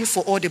start praying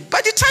for all the.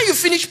 By the time you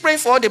finish praying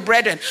for all the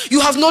brethren, you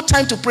have no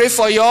time to pray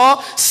for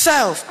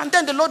yourself. And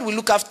then the Lord will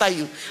look after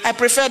you. I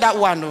prefer that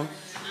one. Oh.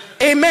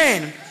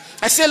 Amen.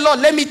 I say, Lord,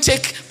 let me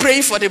take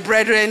praying for the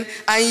brethren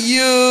and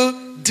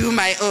you do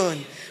my own.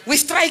 We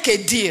strike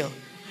a deal.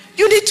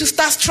 You need to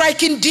start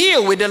striking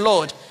deal with the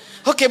Lord.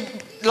 Okay,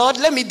 Lord,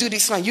 let me do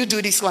this one. You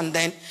do this one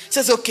then.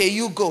 Says, okay,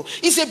 you go.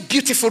 It's a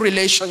beautiful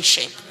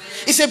relationship.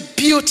 It's a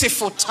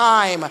beautiful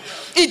time.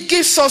 It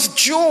gives us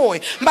joy.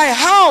 My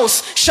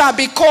house shall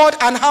be called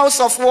an house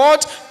of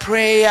what?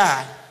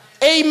 Prayer.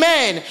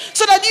 Amen.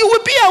 So that you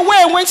will be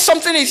aware when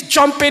something is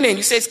jumping in.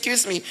 You say,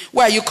 excuse me,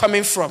 where are you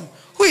coming from?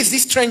 Who is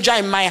this stranger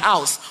in my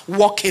house?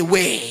 Walk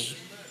away.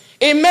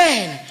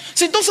 Amen.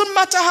 So it doesn't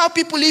matter how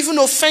people even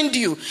offend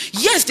you.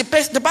 Yes,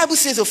 the Bible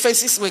says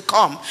offenses will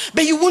come,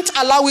 but you won't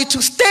allow it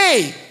to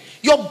stay.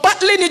 You're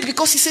battling it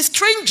because it's a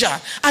stranger.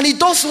 And it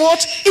does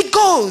what? It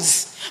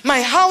goes.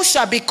 My house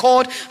shall be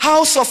called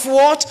house of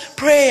what?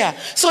 Prayer.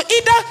 So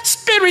either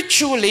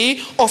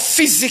spiritually or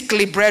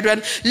physically,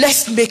 brethren,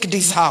 let's make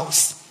this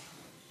house.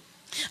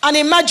 And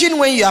imagine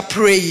when you are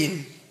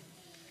praying.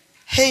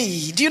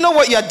 Hey, do you know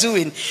what you are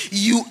doing?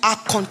 You are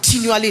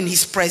continually in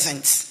his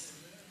presence.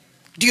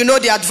 Do you know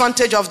the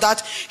advantage of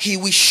that? He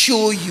will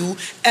show you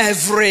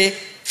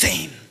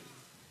everything.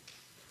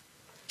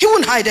 He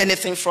won't hide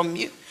anything from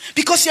you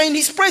because you're in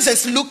his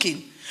presence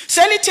looking.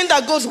 So anything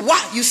that goes,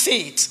 wow, you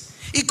say it.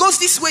 It goes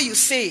this way, you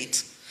say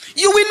it.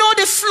 You will know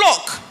the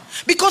flock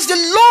because the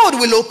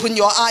Lord will open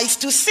your eyes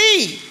to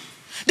see.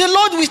 The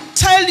Lord will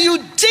tell you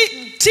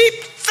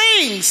deep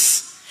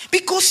things.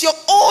 Because you're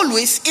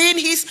always in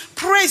his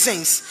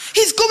presence.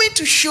 He's going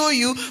to show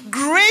you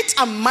great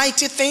and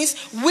mighty things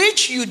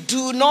which you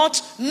do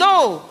not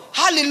know.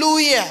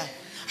 Hallelujah.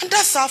 And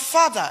that's our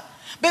Father.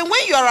 But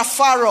when you are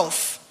afar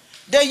off,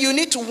 then you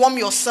need to warm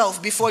yourself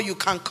before you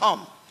can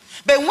come.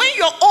 But when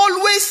you're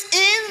always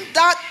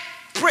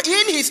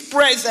in his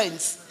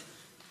presence,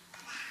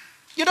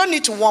 you don't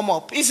need to warm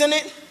up, isn't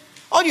it?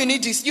 All you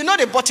need is, you know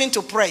the button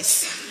to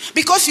press.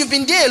 Because you've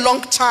been there a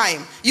long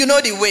time, you know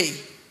the way.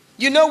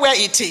 You know where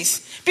it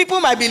is.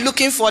 People might be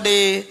looking for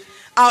the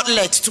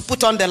outlet to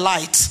put on the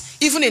light.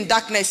 Even in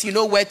darkness, you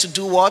know where to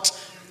do what?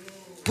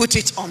 Put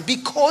it on.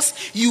 Because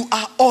you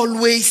are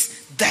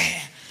always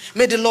there.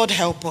 May the Lord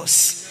help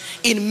us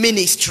in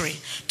ministry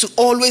to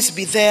always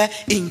be there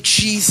in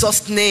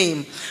Jesus'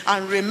 name.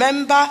 And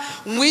remember,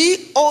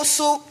 we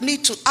also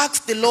need to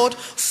ask the Lord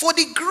for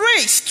the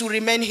grace to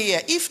remain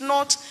here. If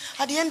not,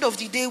 at the end of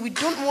the day, we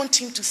don't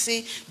want him to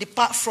say,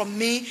 depart from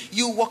me,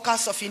 you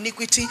workers of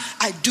iniquity,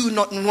 I do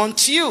not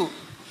want you.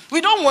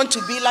 We don't want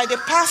to be like the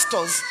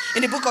pastors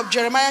in the book of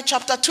Jeremiah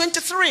chapter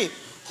 23,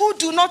 who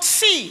do not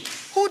see,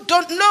 who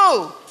don't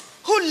know,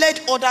 who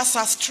led others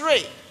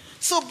astray.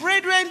 So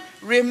brethren,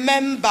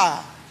 remember,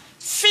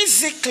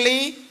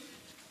 physically,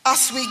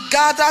 as we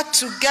gather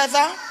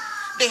together,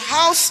 the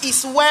house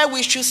is where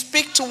we should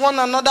speak to one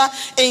another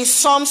in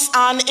psalms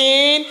and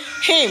in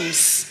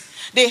hymns.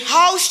 The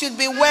house should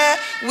be where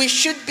we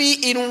should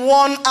be in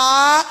one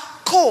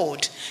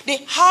accord. The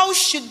house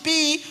should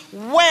be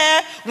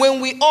where when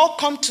we all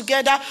come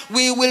together,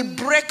 we will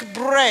break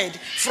bread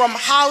from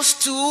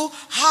house to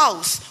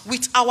house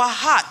with our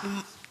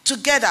heart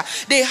together.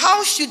 The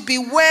house should be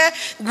where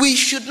we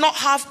should not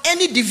have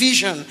any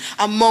division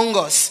among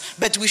us,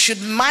 but we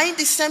should mind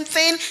the same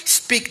thing,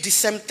 speak the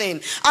same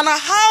thing. And a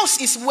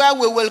house is where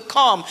we will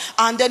come.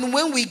 And then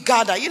when we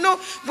gather, you know,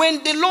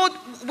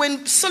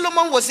 when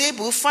Solomon was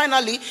able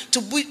finally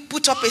to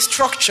put up a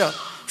structure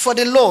for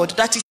the Lord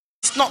that is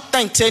not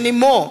tent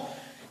anymore,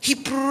 he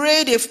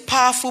prayed a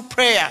powerful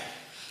prayer.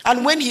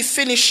 And when he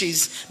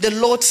finishes, the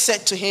Lord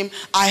said to him,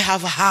 I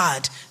have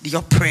heard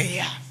your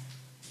prayer.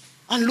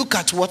 And look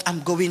at what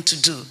I'm going to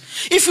do.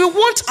 If we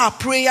want our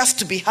prayers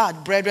to be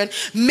heard, brethren,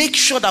 make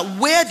sure that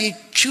where the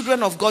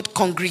children of God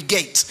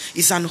congregate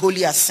is an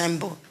holy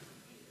assembly.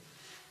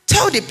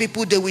 Tell the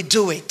people they will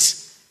do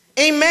it.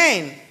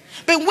 Amen.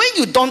 But when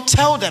you don't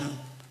tell them,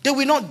 they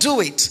will not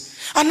do it.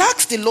 And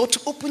ask the Lord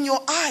to open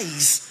your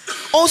eyes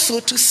also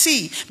to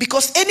see.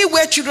 Because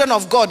anywhere children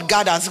of God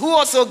gathers, who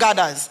also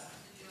gathers?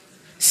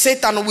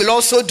 Satan will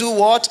also do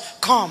what?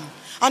 Come.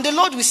 And the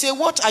Lord will say,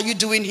 what are you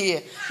doing here?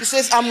 He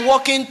says, I'm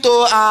walking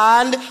to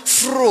and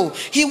fro.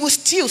 He will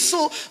still.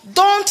 So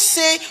don't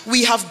say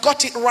we have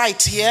got it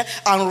right here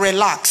and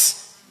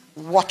relax.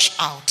 Watch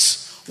out.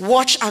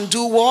 Watch and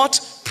do what?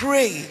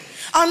 Pray.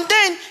 And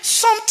then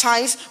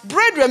sometimes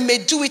brethren may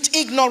do it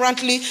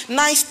ignorantly,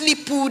 nicely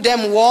pull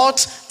them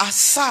what?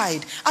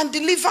 Aside and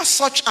deliver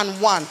such an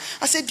one.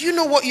 I said, do you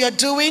know what you're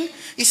doing?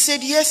 He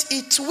said, yes,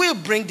 it will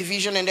bring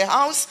division in the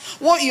house.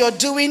 What you're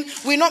doing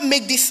will not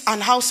make this an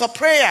house of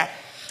prayer.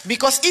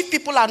 Because if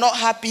people are not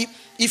happy,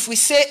 if we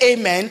say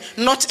amen,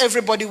 not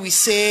everybody will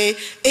say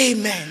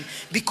amen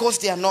because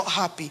they are not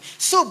happy.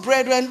 So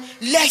brethren,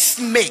 let's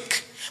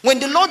make, when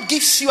the Lord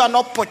gives you an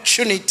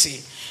opportunity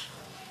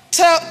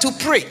to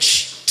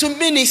preach, to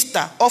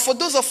minister, or for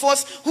those of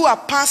us who are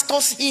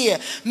pastors here,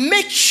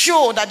 make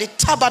sure that the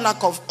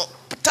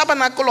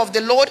tabernacle of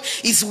the Lord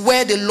is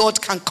where the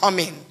Lord can come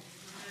in.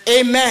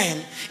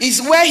 Amen.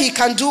 Is where he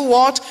can do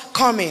what?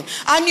 Come in.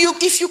 And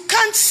if you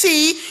can't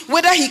see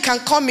whether he can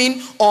come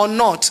in or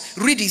not,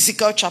 read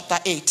Ezekiel chapter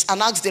 8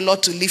 and ask the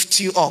Lord to lift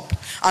you up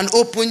and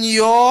open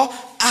your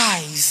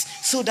eyes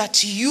so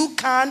that you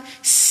can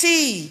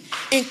see.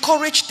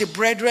 Encourage the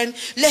brethren.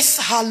 Let's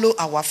hallow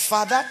our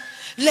Father.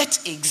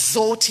 Let's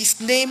exalt his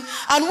name.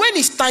 And when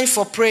it's time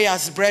for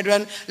prayers,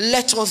 brethren,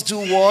 let us do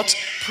what?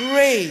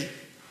 Pray.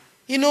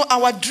 You know,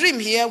 our dream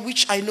here,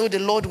 which I know the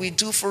Lord will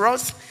do for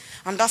us,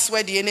 and that's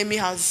where the enemy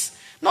has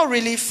not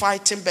really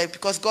fighting, but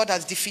because God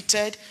has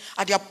defeated.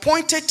 At the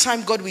appointed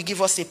time, God will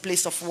give us a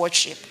place of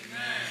worship.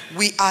 Amen.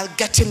 We are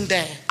getting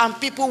there. And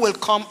people will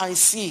come and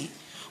see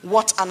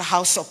what an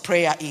house of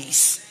prayer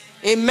is.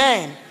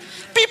 Amen.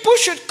 People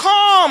should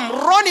come,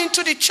 run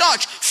into the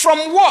church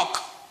from work.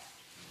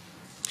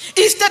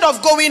 Instead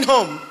of going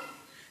home,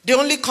 they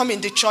only come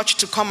in the church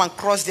to come and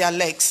cross their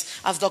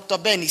legs as Dr.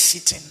 Ben is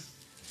sitting.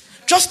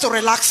 Just to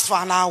relax for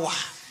an hour.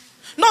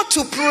 Not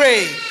to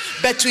pray,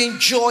 but to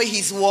enjoy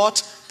his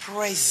what?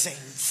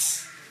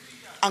 Presence.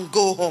 And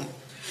go home.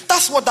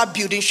 That's what that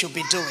building should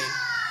be doing.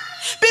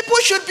 People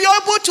should be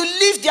able to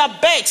leave their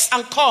beds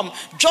and come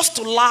just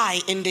to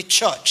lie in the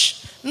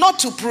church. Not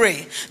to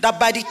pray. That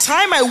by the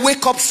time I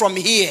wake up from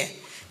here,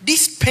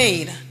 this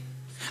pain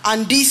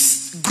and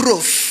this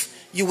growth,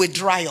 you will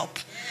dry up.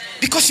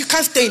 Because you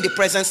can't stay in the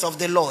presence of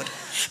the Lord.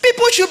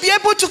 People should be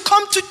able to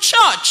come to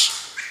church.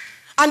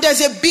 And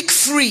there's a big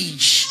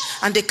fridge.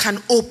 And they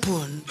can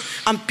open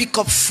and pick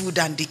up food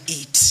and they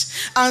eat.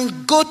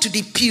 And go to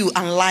the pew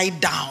and lie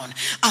down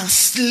and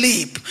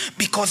sleep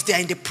because they are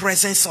in the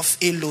presence of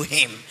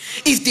Elohim.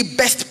 It's the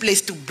best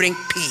place to bring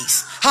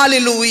peace.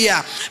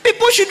 Hallelujah.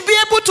 People should be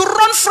able to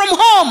run from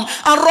home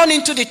and run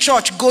into the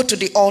church. Go to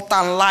the altar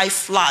and lie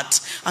flat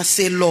and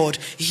say, Lord,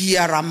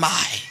 here am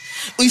I.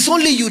 It's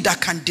only you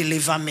that can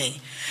deliver me.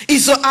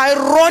 So I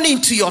run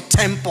into your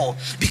temple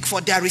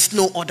because there is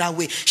no other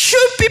way.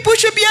 People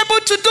should be able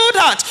to do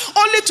that.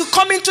 Only to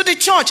come into the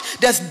church.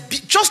 There's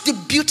just the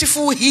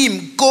beautiful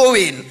hymn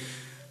going.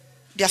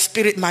 Their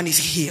spirit man is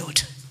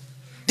healed.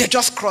 They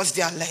just cross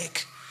their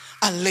leg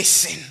and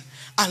listen.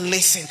 And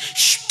listen.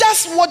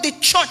 That's what the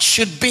church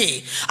should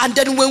be. And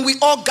then when we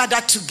all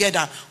gather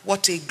together,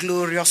 what a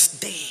glorious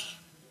day.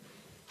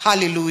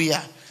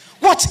 Hallelujah.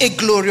 What a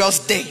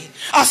glorious day.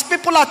 As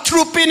people are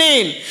trooping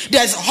in,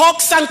 there's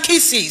hugs and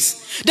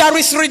kisses. There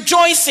is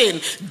rejoicing.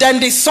 Then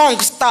the song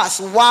starts.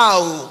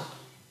 Wow.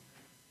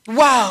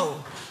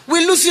 Wow.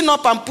 We loosen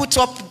up and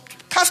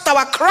cast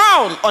our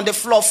crown on the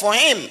floor for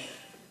him.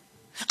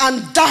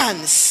 And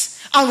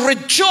dance and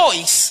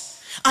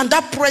rejoice. And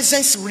that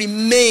presence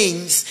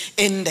remains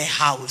in the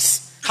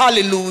house.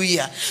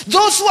 Hallelujah.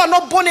 Those who are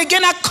not born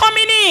again are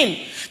coming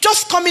in.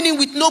 Just coming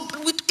in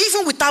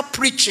even without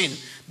preaching.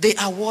 They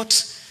are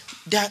what?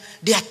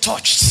 They are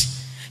touched.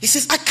 He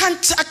says, I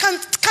can't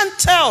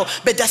tell,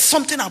 but there's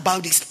something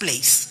about this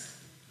place.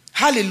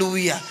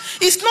 Hallelujah.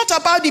 It's not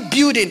about the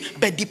building,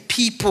 but the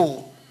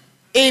people.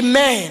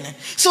 Amen.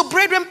 So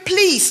brethren,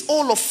 please,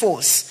 all of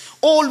us,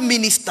 all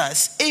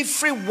ministers,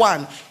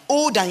 everyone,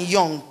 old and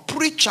young,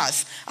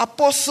 preachers,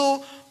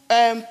 apostle,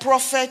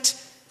 prophet,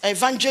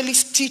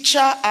 evangelist,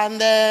 teacher,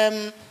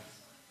 and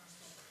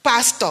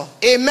pastor.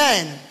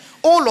 Amen.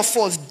 All of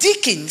us,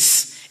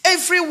 deacons,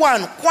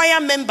 everyone, choir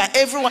member,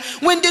 everyone.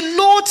 When the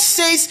Lord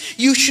says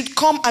you should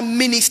come and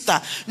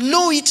minister,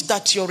 know it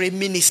that you're a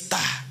minister.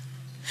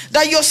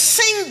 That your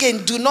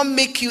singing do not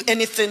make you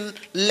anything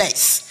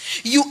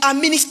less. You are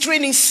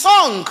ministering in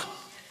song.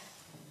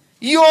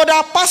 You're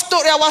the pastor,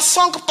 our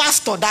song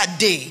pastor that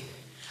day.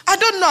 I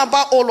don't know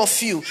about all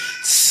of you.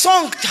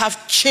 Songs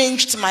have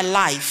changed my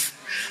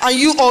life. And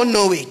you all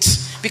know it.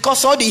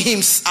 Because all the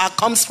hymns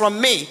comes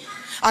from me.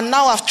 And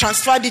now I've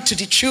transferred it to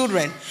the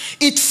children.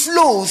 It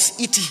flows.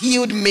 It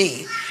healed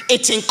me.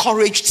 It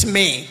encouraged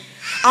me.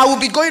 I will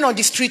be going on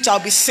the street. I'll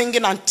be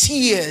singing and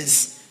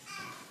tears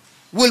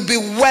will be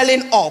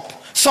welling up.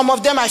 Some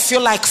of them I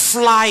feel like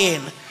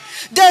flying.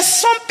 There's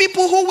some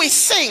people who will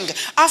sing.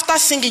 After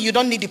singing, you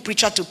don't need the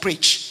preacher to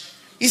preach.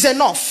 It's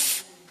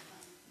enough.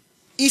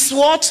 It's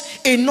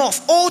what?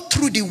 Enough. All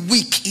through the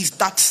week is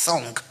that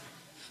song.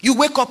 You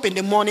wake up in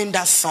the morning,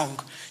 that song.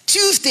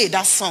 Tuesday,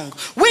 that song.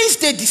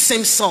 Wednesday, the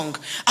same song.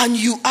 And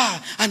you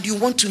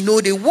want to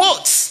know the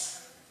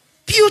words.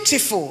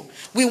 Beautiful.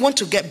 We want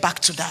to get back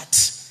to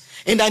that.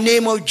 In the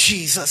name of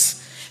Jesus.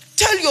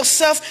 Tell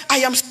yourself, I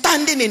am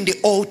standing in the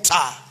altar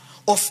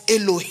of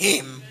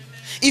Elohim.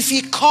 If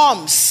he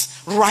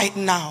comes right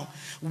now,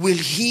 will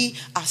he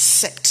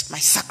accept my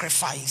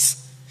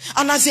sacrifice?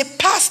 And as a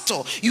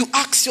pastor, you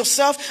ask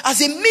yourself,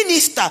 as a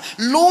minister,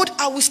 Lord,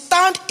 I will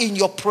stand in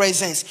your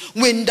presence.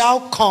 When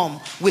thou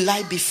come, will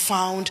I be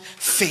found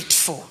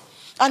faithful?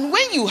 And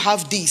when you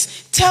have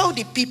this, tell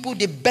the people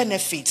the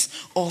benefits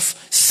of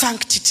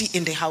sanctity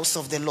in the house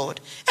of the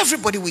Lord.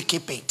 Everybody will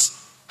keep it.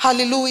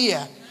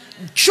 Hallelujah.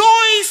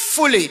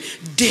 Joyfully,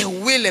 they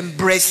will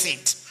embrace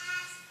it.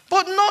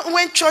 But not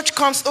when church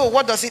comes, oh,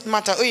 what does it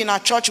matter? Oh, in our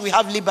church we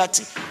have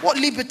liberty. What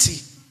liberty?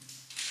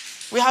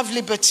 We have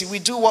liberty. We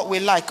do what we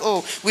like.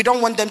 Oh, we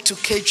don't want them to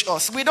cage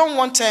us. We don't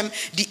want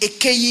the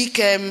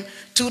archaic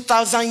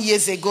 2,000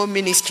 years ago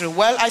ministry.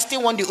 Well, I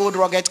still want the old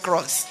rugged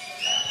cross.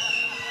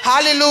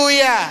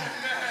 Hallelujah.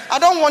 I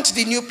don't want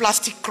the new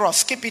plastic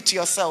cross. Keep it to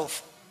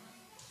yourself.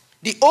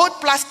 The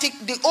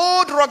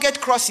old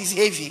rugged cross is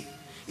heavy.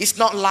 It's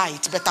not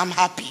light, but I'm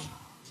happy.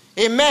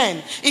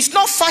 Amen. It's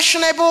not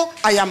fashionable.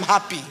 I am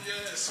happy.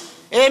 Yes.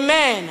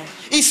 Amen.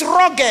 It's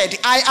rugged.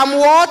 I am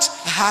what?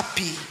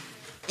 Happy.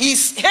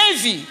 It's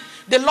heavy.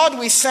 The Lord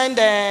will send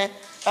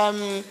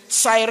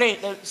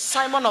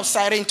Simon of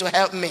Cyrene to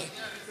help me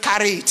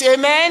carry it.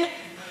 Amen.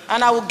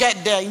 And I will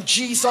get there in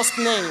Jesus'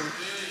 name.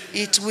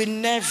 It will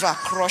never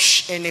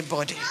crush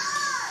anybody.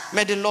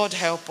 May the Lord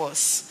help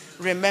us.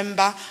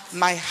 Remember,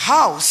 my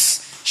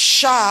house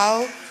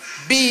shall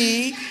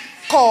be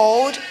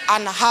called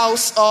an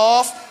house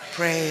of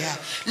prayer.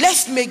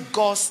 Let's make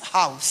God's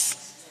house.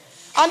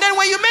 And then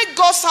when you make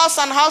God's house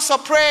an house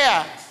of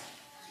prayer,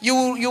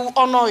 you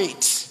honor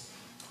it.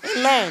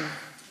 Amen.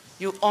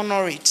 You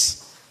honor it.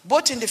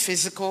 Both in the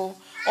physical,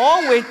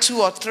 or when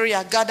 2 or 3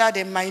 are gathered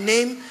in my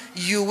name,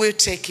 you will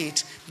take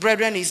it.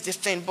 Brethren is the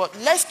thing. But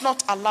let's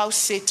not allow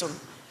Satan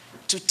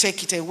to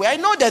take it away. I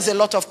know there's a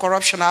lot of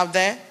corruption out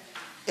there.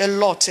 A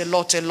lot.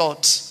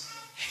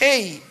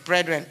 Hey,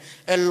 brethren,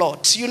 a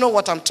lot. You know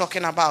what I'm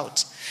talking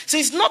about. So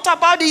it's not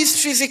about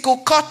this physical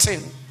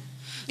cutting.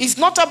 It's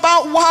not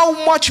about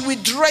how much we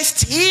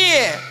dressed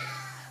here.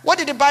 What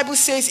did the Bible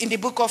say in the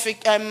book of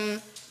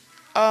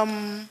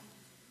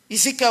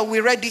Ezekiel we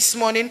read this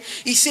morning?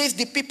 It says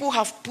the people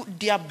have put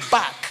their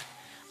back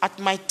at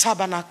my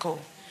tabernacle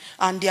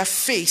and their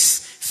face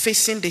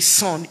facing the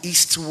sun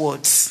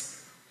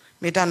eastwards.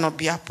 May that not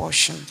be our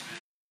portion.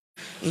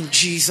 In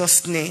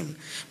Jesus' name,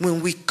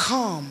 when we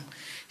come,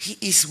 he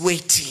is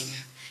waiting.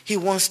 He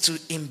wants to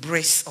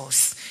embrace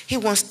us. He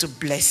wants to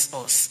bless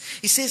us.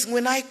 He says,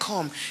 when I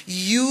come,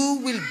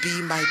 you will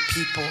be my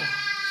people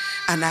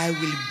and I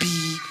will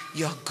be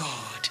your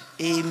God.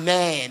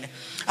 Amen.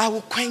 I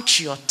will quench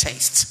your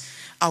thirst.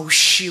 I will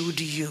shield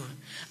you.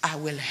 I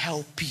will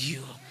help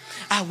you.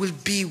 I will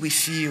be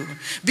with you.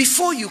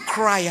 Before you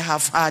cry, I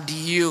have heard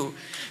you.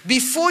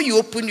 Before you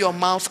open your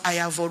mouth, I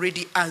have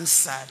already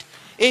answered.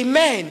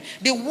 Amen.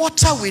 The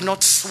water will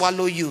not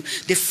swallow you.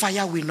 The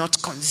fire will not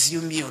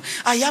consume you.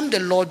 I am the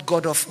Lord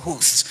God of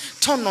hosts.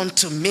 Turn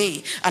unto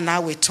me and I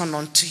will turn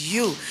unto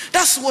you.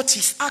 That's what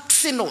he's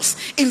asking us,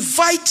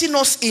 inviting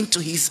us into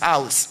his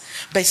house.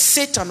 But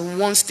Satan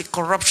wants the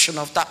corruption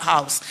of that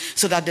house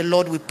so that the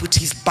Lord will put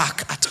his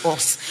back at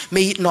us.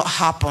 May it not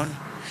happen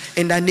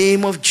in the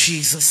name of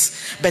Jesus.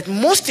 But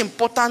most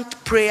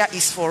important prayer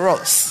is for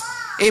us.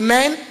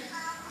 Amen.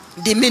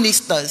 The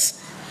ministers.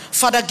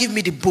 Father, give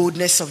me the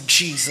boldness of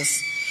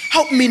Jesus.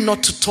 Help me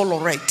not to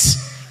tolerate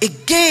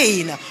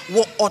again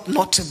what ought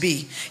not to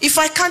be. If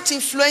I can't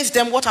influence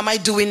them, what am I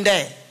doing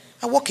there?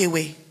 I walk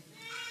away.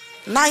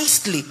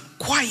 Nicely,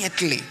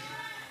 quietly.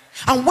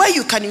 And where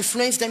you can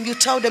influence them, you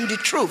tell them the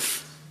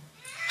truth.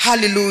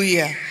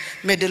 Hallelujah.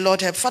 May the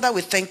Lord help. Father,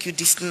 we thank you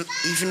this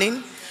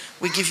evening.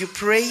 We give you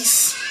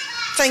praise.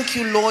 Thank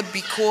you, Lord,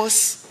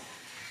 because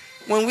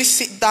when we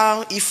sit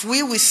down, if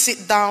we will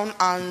sit down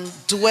and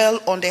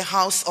dwell on the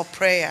house of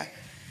prayer,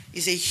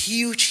 is a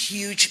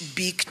huge,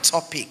 big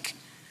topic.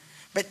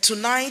 But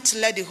tonight,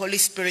 let the Holy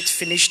Spirit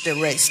finish the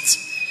rest.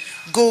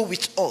 Go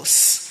with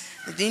us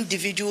in the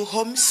individual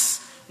homes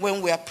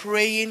when we are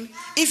praying,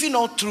 even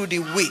all through the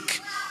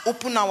week.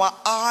 Open our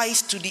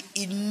eyes to the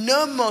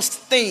enormous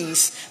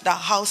things that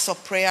house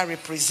of prayer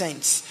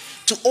represents.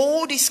 To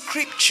all the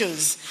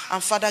scriptures,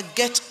 and Father,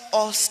 get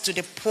us to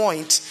the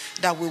point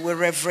that we will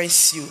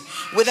reverence you.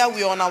 Whether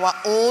we are on our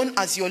own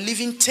as your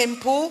living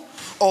temple,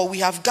 or we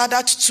have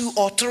gathered 2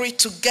 or 3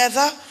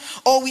 together,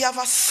 or we have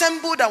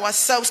assembled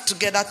ourselves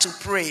together to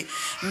pray,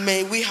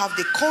 may we have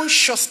the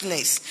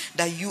consciousness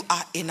that you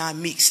are in our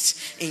midst.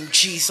 In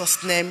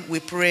Jesus' name we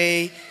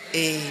pray.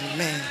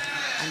 Amen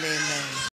and amen.